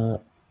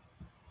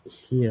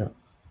here,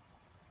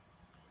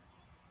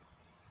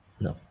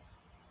 no,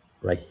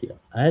 right here.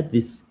 I had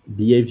this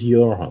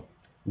behavior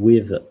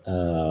with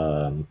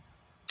an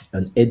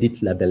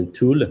edit label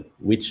tool,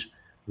 which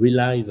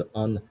relies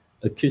on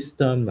a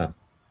custom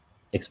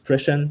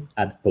expression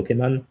add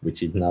Pokemon,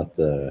 which is not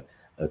a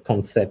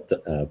concept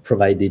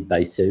provided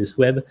by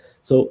SiriusWeb.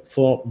 So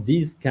for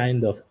this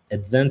kind of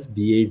advanced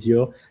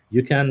behavior,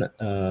 you can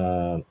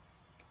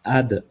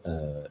add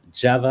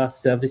Java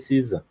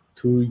services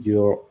to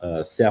your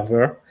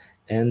server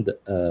and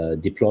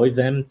deploy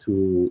them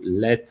to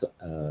let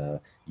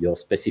your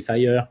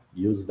specifier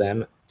use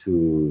them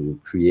to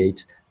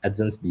create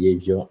advanced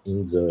behavior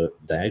in the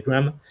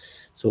diagram.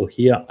 So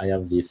here I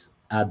have this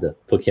add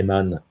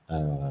Pokemon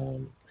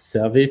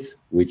service,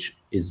 which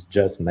is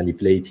just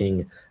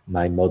manipulating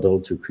my model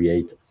to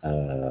create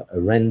a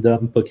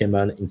random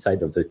Pokemon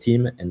inside of the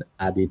team and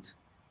add it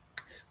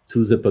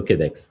to the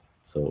Pokédex.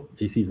 So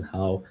this is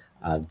how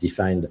I've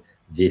defined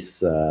this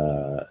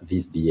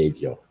this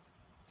behavior.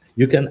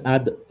 You can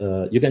add,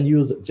 you can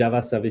use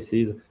Java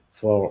services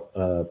for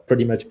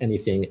pretty much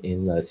anything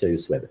in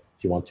SiriusWeb.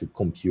 If you want to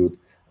compute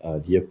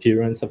the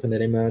appearance of an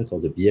element or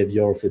the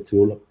behavior of a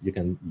tool, you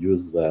can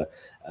use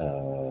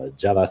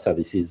Java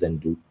services and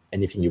do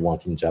anything you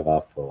want in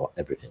Java for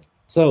everything.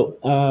 So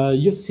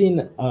you've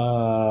seen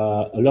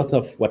a lot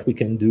of what we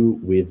can do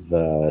with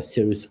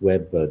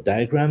SiriusWeb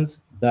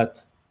diagrams,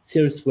 but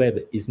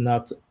SiriusWeb is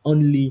not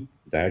only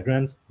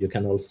diagrams. You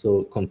can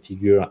also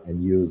configure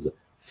and use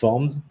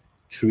forms,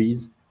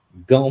 trees,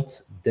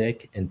 Gantt,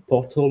 deck, and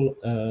portal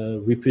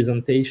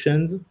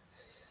representations.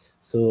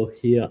 So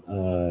here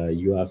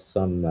you have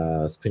some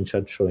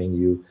screenshots showing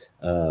you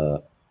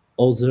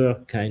other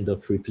kind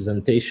of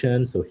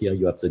representation. So here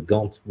you have the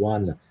Gantt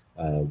one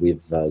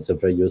with the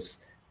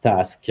various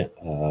tasks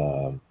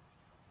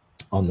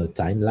on the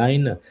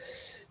timeline.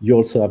 You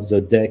also have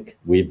the deck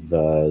with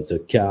the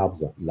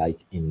cards like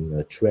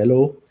in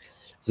Trello.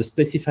 The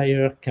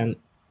specifier can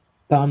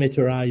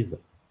parameterize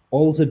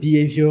all the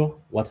behavior,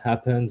 what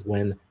happens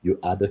when you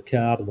add a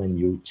card, when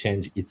you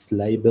change its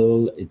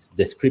label, its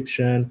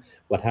description,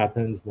 what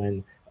happens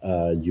when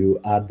you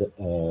add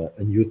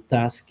a new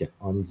task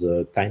on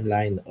the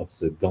timeline of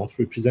the Gantt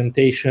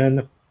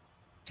representation.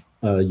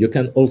 You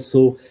can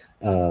also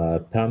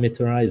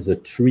parameterize the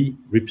tree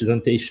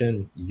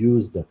representation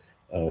used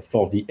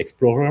for the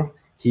Explorer.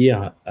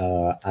 Here,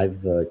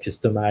 I've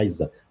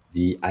customized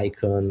the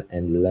icon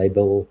and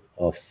label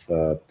of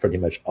pretty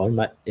much all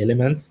my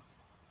elements.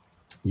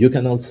 You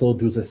can also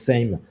do the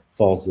same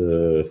for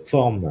the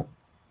form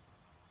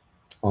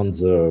on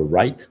the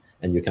right,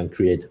 and you can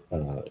create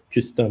a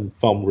custom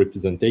form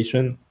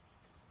representation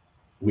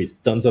with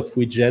tons of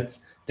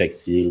widgets,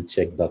 text field,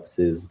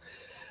 checkboxes,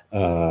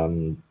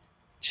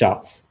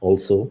 charts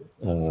also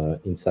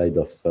inside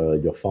of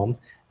your form.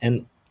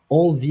 And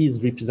all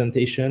these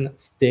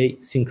representations stay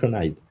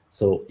synchronized.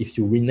 So if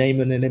you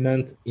rename an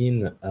element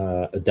in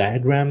a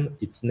diagram,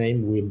 its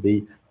name will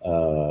be,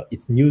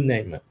 its new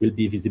name will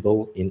be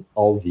visible in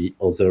all the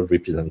other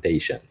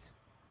representations.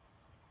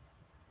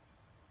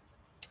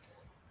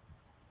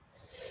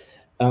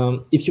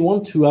 If you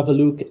want to have a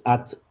look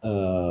at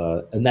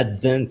an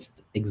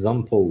advanced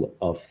example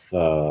of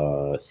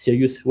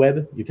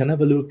SiriusWeb, you can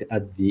have a look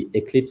at the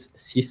Eclipse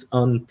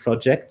SysOn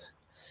project.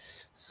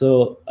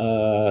 So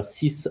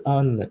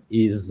SysOn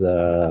is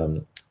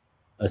a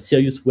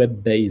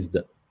SiriusWeb-based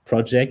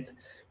project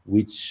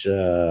which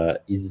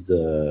is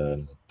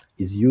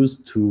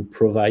used to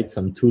provide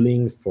some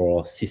tooling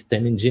for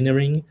system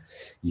engineering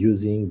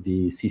using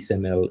the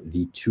SysML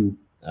v2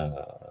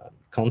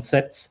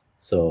 concepts.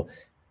 So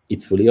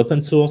it's fully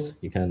open source.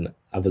 You can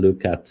have a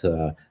look at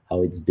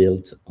how it's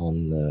built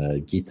on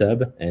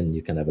GitHub, and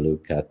you can have a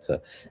look at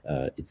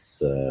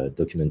its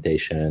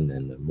documentation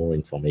and more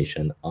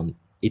information on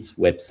its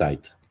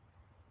website.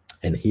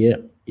 And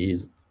here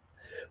is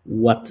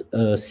what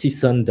a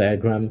SysOn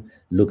diagram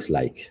looks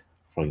like,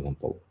 for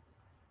example.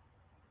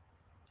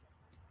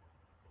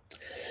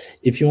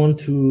 If you want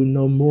to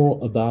know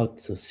more about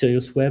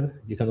SiriusWeb,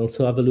 you can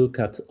also have a look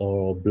at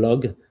our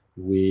blog.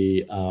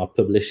 We are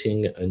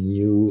publishing a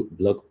new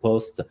blog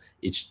post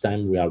each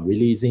time we are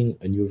releasing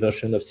a new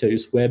version of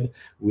SiriusWeb.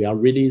 We are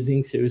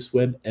releasing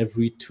SiriusWeb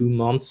every 2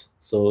 months.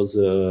 So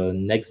the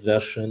next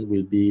version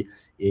will be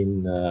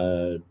in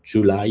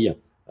July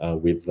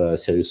with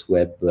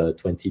SiriusWeb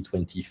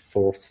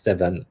 2024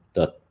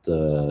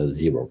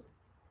 7.0.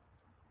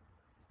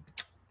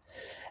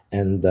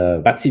 And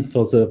that's it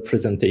for the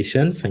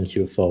presentation. Thank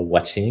you for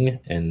watching.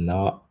 And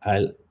now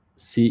I'll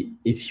see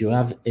if you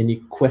have any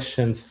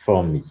questions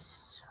for me.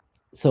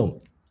 So,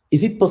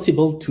 is it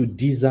possible to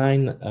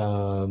design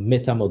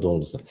meta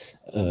models?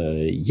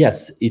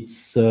 Yes,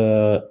 it's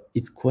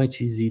quite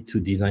easy to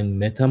design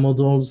meta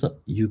models.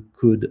 You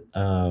could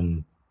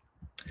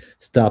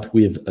start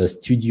with a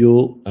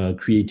studio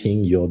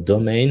creating your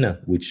domain,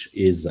 which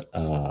is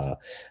a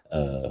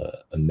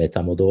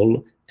meta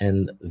model,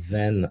 and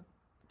then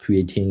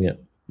creating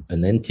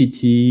an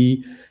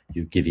entity,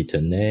 you give it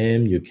a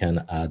name, you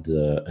can add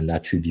an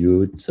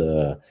attribute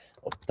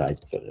of type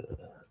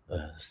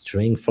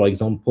string, for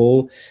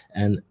example,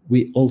 and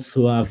we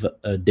also have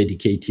a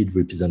dedicated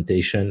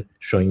representation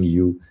showing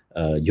you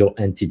your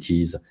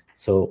entities.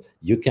 So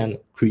you can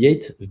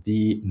create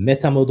the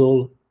meta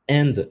model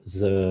and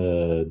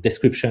the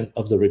description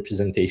of the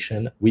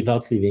representation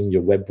without leaving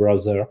your web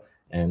browser,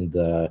 and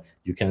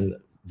you can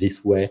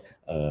this way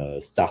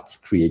start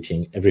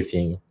creating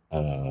everything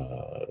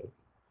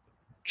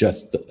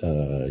just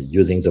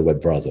using the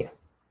web browser.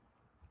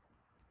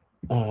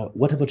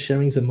 What about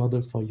sharing the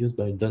models for use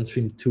by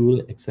downstream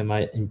tool,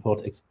 XMI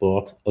import,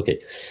 export? Okay,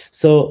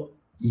 so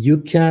you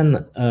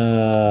can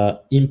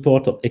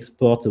import or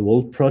export the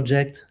whole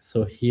project.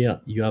 So here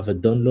you have a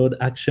download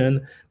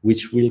action,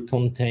 which will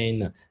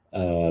contain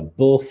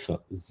both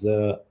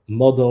the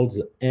models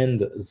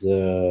and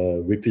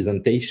the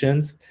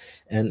representations.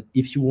 And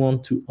if you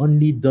want to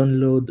only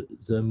download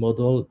the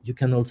model, you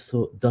can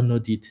also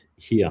download it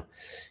here.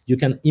 You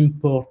can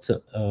import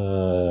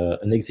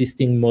an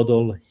existing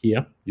model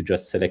here. You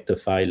just select a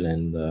file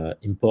and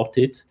import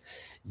it.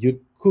 You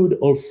could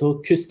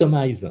also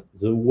customize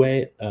the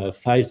way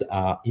files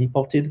are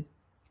imported.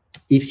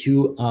 If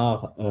you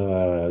are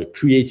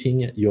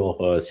creating your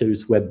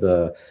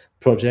SiriusWeb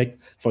project,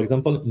 for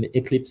example, in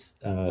Eclipse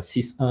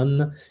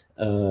sys_on,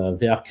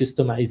 they are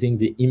customizing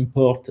the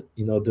import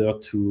in order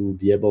to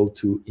be able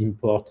to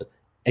import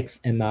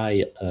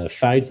XMI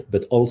files,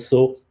 but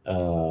also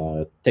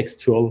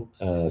textual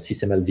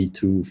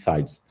sysmlv2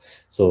 files.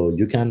 So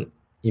you can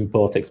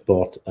import,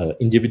 export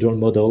individual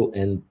model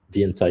and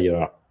the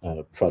entire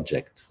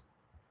project.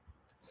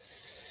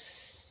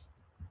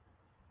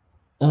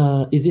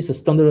 Is this a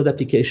standard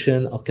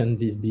application, or can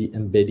this be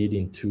embedded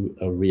into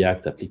a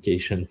React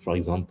application, for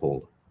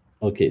example?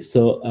 Okay,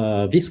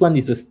 so this one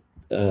is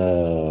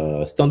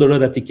a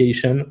standard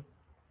application.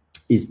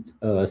 It's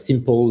a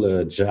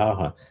simple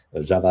jar,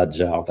 a Java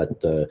jar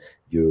that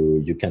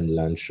you can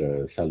launch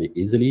fairly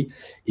easily.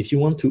 If you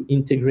want to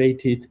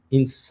integrate it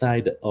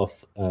inside of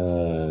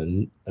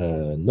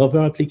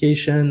another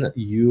application,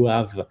 you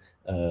have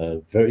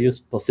various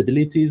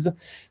possibilities.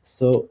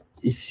 So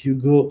if you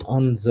go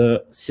on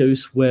the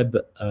SiriusWeb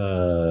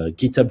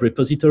GitHub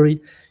repository,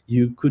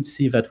 you could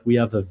see that we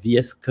have a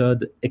VS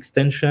Code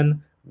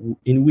extension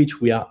in which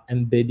we are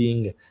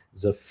embedding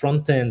the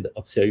front end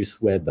of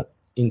SiriusWeb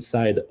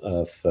inside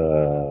of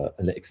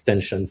an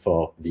extension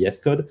for VS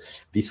Code.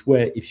 This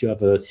way, if you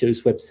have a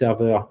SiriusWeb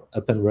server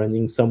up and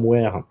running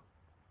somewhere,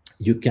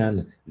 you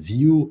can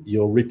view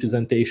your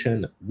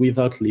representation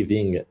without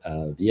leaving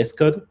VS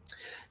Code.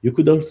 You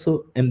could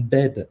also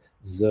embed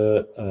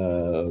the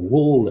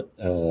whole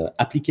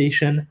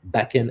application,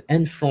 backend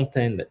and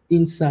frontend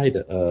inside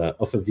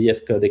of a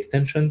VS Code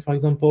extension, for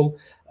example.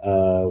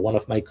 One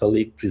of my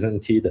colleagues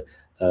presented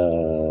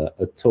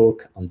a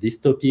talk on this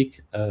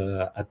topic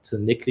at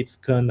an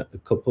EclipseCon a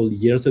couple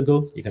years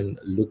ago. You can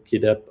look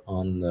it up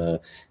on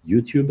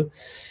YouTube.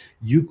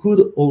 You could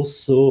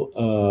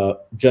also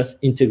just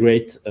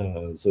integrate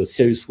the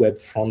SiriusWeb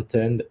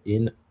frontend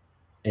in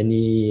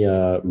any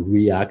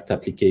React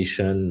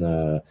application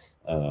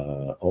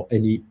or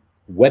any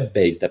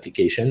web-based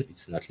application.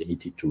 It's not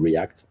limited to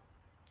React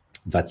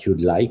that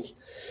you'd like.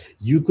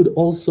 You could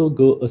also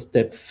go a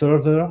step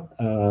further.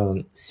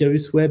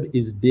 SiriusWeb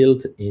is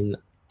built in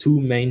two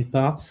main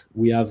parts.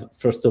 We have,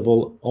 first of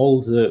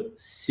all the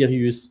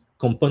Sirius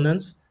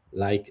components,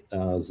 like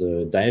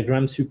the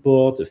diagram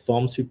support, the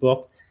form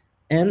support,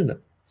 and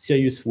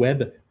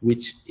SiriusWeb,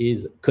 which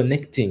is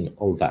connecting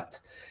all that.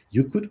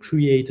 You could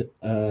create,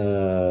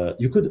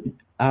 you could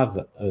have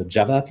a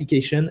Java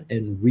application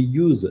and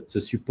reuse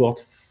the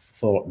support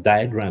for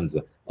diagrams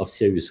of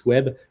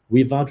SiriusWeb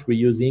without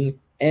reusing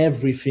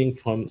everything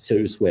from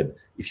SiriusWeb.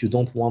 If you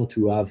don't want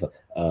to have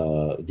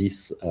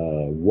this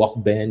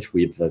workbench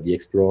with the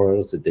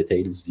explorers, the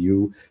details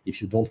view,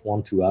 if you don't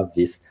want to have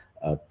this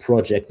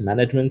project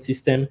management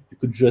system, you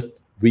could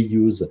just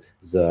reuse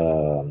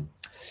the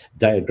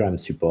diagram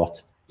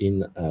support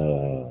in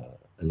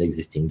an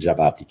existing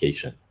Java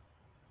application.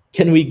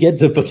 Can we get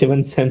the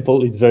Pokemon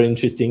sample? It's very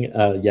interesting.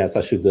 Yes,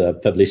 I should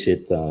publish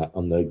it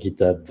on the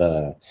GitHub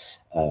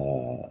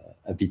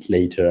a bit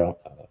later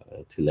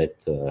to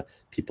let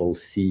people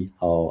see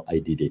how I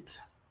did it.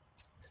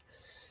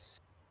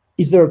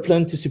 Is there a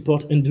plan to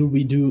support undo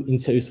redo in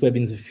SiriusWeb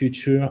in the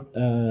future?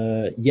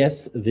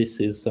 Yes, this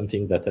is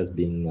something that has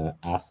been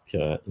asked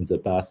in the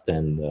past,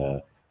 and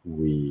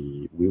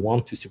we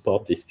want to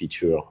support this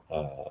feature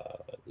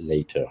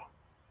later.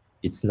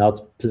 It's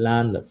not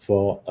planned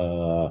for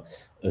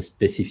a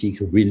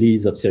specific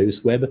release of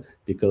SiriusWeb,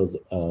 because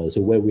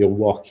the way we're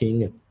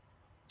working,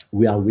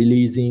 we are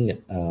releasing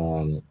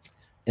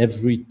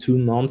every 2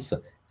 months,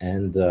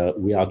 and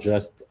we are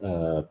just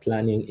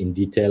planning in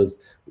details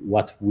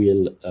what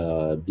will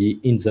be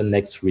in the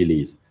next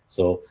release.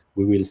 So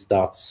we will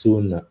start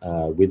soon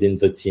within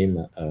the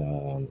team.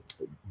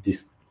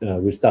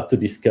 We'll start to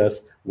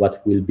discuss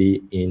what will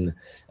be in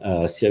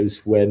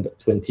SiriusWeb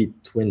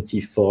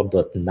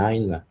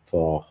 2024.9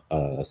 for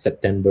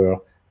September,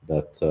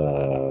 but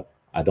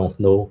I don't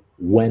know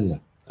when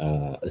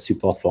a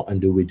support for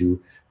undo redo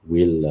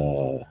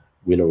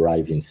will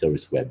arrive in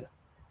SiriusWeb.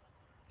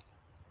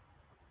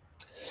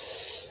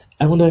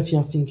 I wonder if you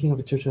are thinking of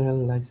a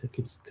tutorial like the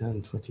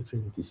ClipsCon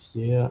 23 this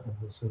year,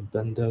 the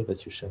bundle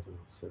that you shared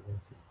with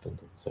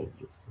bundle. Sorry.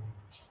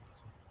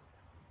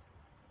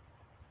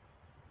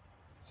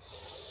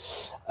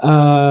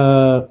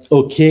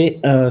 Okay,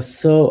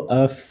 so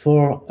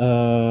for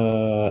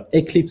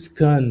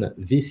EclipseCon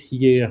this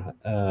year,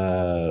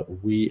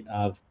 we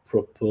have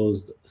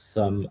proposed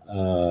some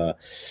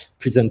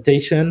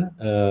presentation.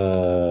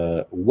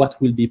 What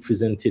will be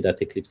presented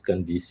at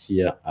EclipseCon this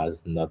year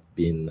has not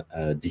been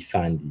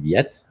defined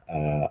yet.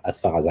 As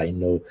far as I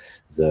know,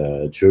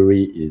 the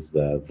jury is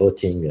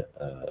voting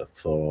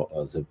for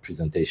the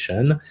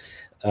presentation.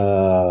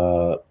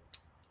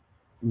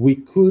 We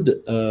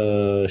could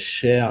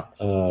share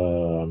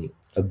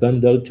a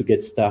bundle to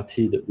get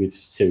started with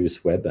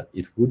SiriusWeb.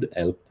 It would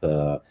help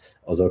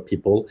other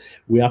people.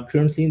 We are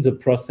currently in the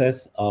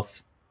process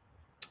of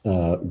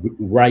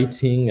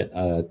writing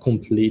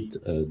complete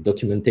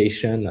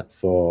documentation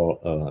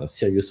for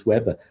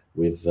SiriusWeb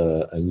with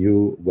a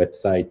new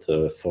website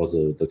for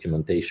the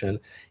documentation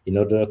in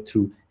order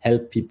to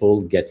help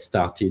people get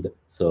started.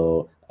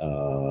 So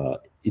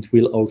it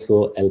will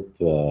also help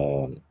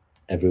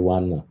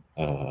everyone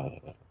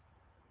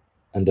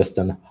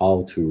understand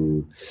how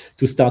to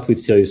start with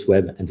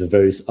SiriusWeb and the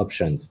various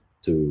options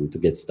to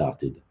get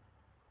started.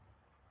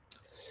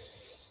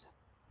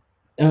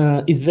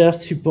 Is there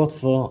support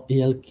for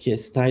ELK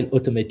style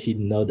automated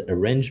node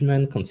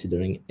arrangement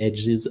considering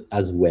edges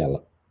as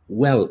well?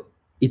 Well,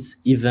 it's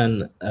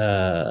even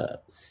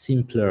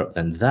simpler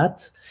than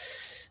that.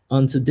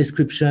 On the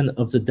description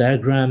of the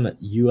diagram,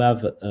 you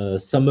have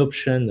some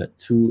option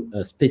to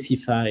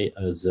specify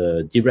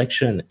the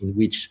direction in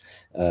which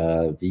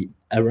the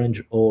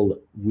arrange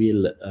all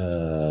will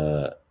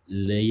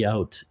lay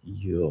out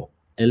your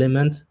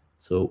element.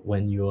 So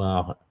when you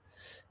are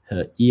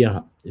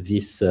here,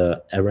 this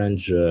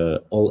arrange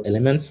all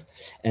elements,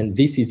 and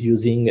this is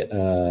using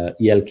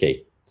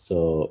ELK.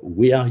 So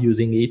we are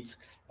using it,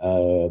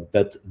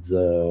 but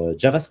the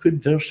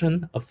JavaScript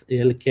version of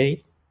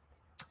ELK,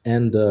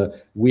 and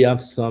we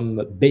have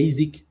some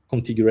basic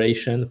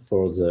configuration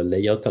for the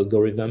layout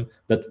algorithm,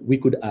 but we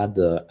could add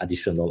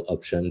additional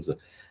options.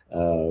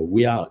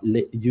 We are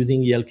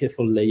using ELK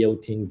for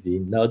layouting the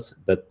nodes,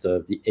 but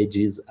the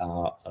edges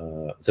are,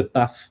 the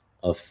path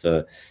of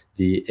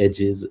the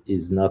edges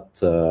is not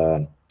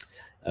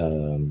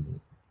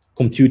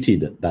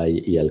computed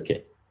by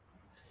ELK.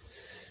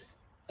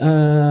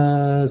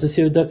 The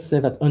Sirius docs say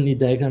that only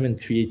diagram and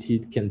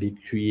created can be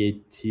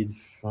created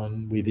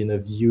from within a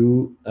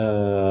view.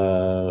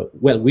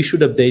 Well, we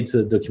should update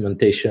the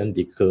documentation,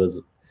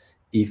 because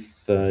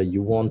if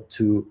you want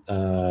to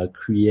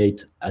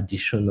create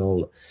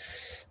additional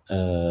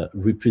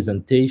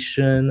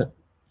representation,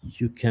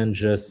 you can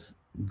just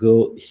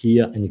go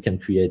here and you can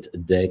create a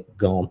deck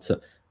Gantt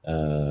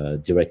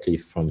directly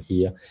from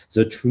here.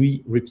 The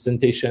tree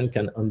representation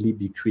can only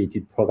be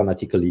created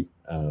programmatically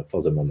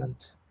for the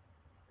moment.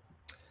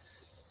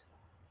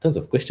 Tons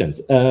of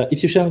questions.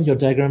 If you share your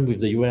diagram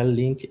with the URL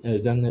link,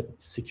 then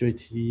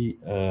security,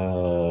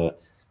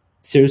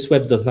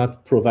 SiriusWeb does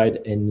not provide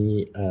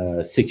any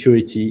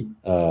security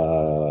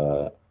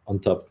on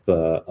top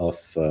of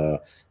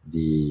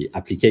the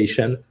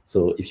application.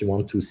 So if you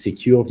want to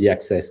secure the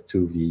access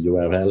to the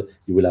URL,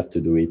 you will have to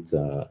do it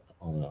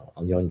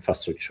on your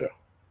infrastructure.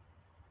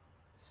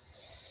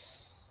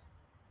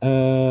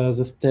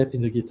 The step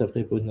in the GitHub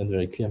repo is not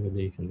very clear.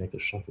 Maybe you can make a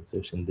short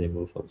session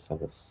demo for the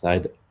server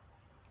side.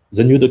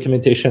 The new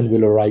documentation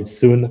will arrive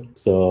soon,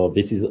 so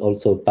this is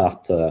also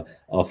part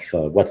of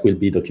what will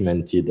be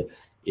documented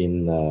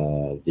in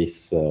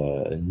this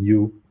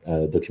new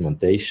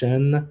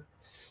documentation.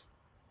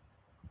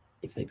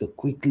 If I go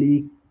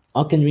quickly,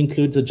 how can you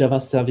include the Java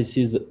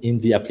services in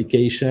the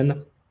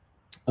application?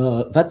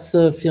 That's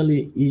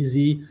fairly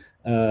easy.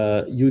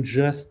 You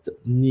just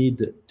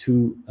need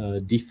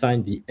to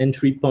define the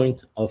entry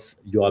point of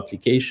your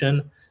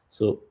application.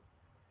 So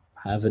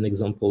I have an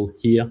example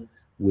here,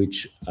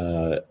 which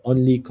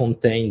only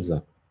contains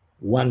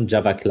one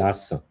Java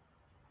class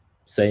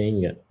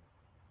saying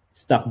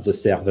start the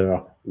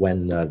server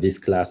when this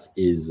class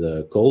is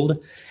called.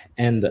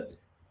 And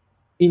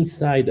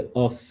inside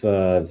of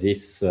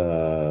this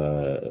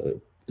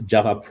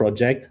Java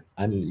project,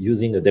 I'm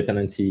using a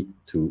dependency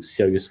to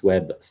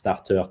SiriusWeb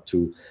starter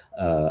to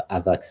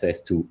have access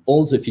to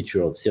all the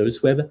features of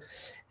SiriusWeb.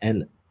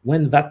 And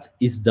when that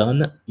is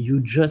done, you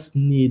just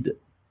need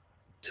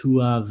to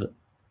have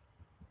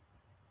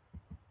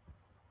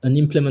an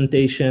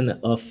implementation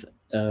of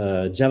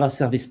Java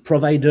service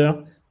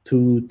provider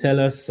to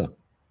tell us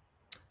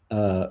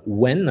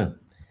when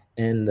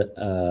and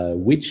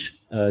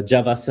which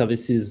Java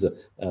services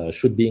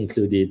should be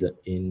included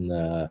in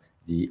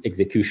the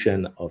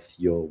execution of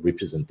your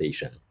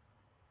representation.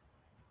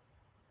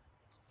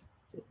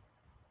 So,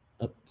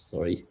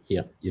 sorry,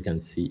 here you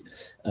can see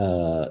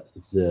the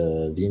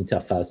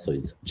interface, so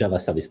it's Java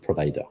service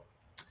provider.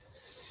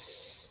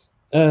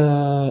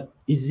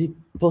 Is it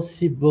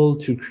possible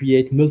to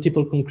create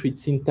multiple concrete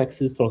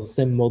syntaxes for the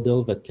same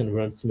model that can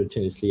run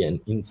simultaneously and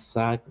in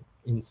sync?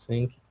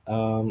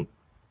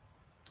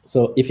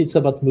 So if it's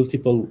about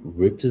multiple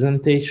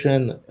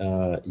representation,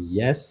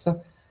 yes.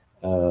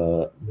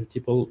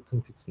 Multiple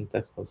concrete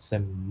syntax for the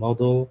same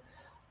model.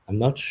 I'm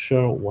not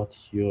sure what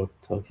you're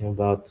talking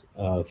about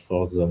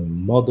for the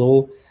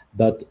model,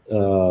 but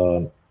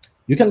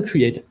you can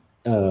create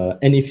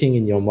anything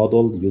in your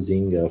model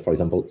using, for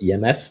example,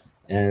 EMF,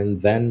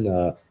 and then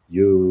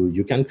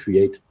you can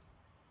create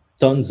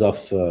tons of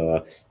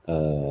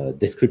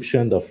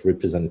description of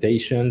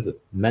representations,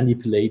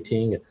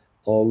 manipulating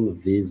all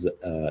these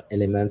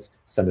elements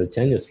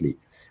simultaneously.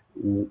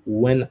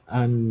 When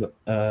I'm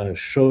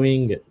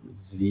showing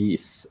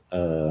this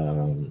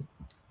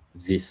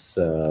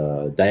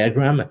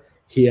diagram,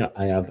 here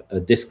I have a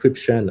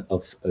description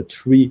of a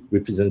tree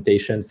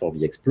representation for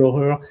the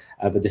Explorer.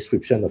 I have a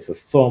description of a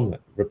form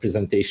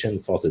representation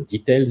for the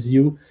details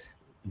view.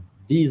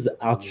 These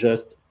are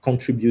just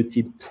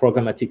contributed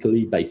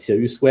programmatically by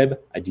SiriusWeb.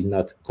 I did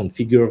not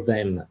configure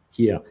them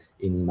here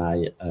in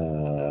my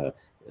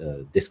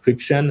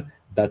description,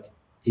 but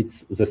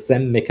it's the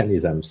same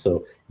mechanism.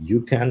 So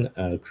you can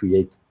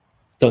create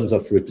tons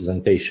of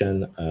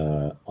representation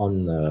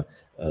on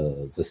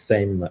the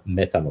same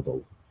meta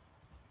model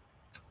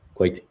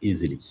quite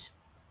easily.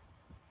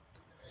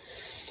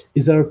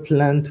 Is there a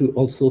plan to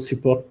also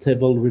support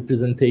table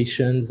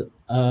representations?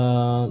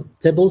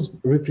 Tables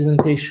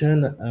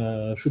representation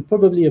should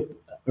probably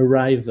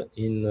arrive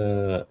in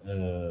a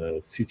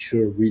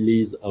future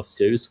release of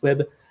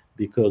SiriusWeb,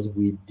 because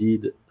we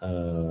did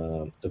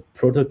a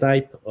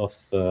prototype of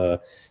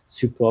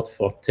support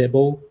for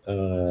table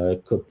a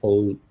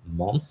couple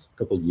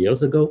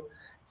years ago.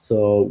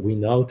 So we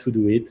know how to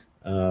do it.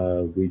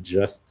 We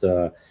just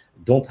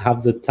don't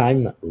have the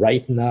time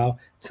right now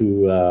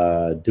to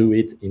do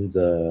it in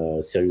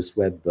the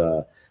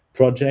SiriusWeb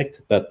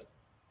project. But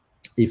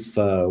if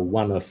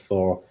one of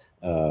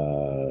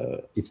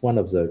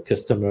the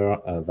customer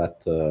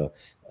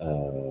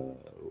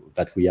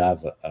that we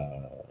have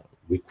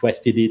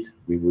requested it,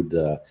 we would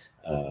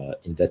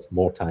invest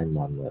more time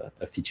on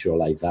a feature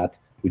like that.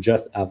 We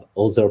just have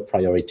other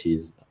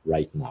priorities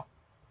right now.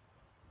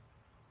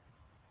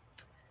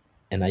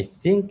 And I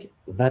think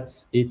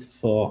that's it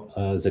for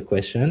the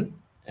question.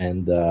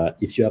 And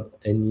if you have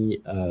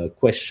any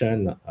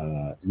question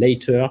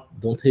later,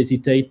 don't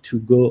hesitate to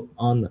go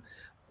on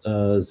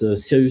the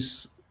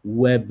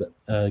SiriusWeb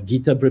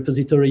GitHub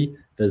repository.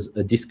 There's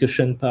a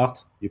discussion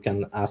part. You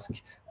can ask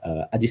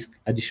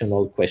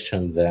additional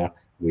question there.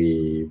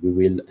 We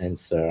will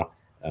answer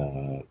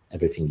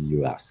everything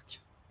you ask.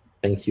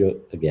 Thank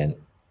you again,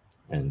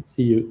 and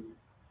see you.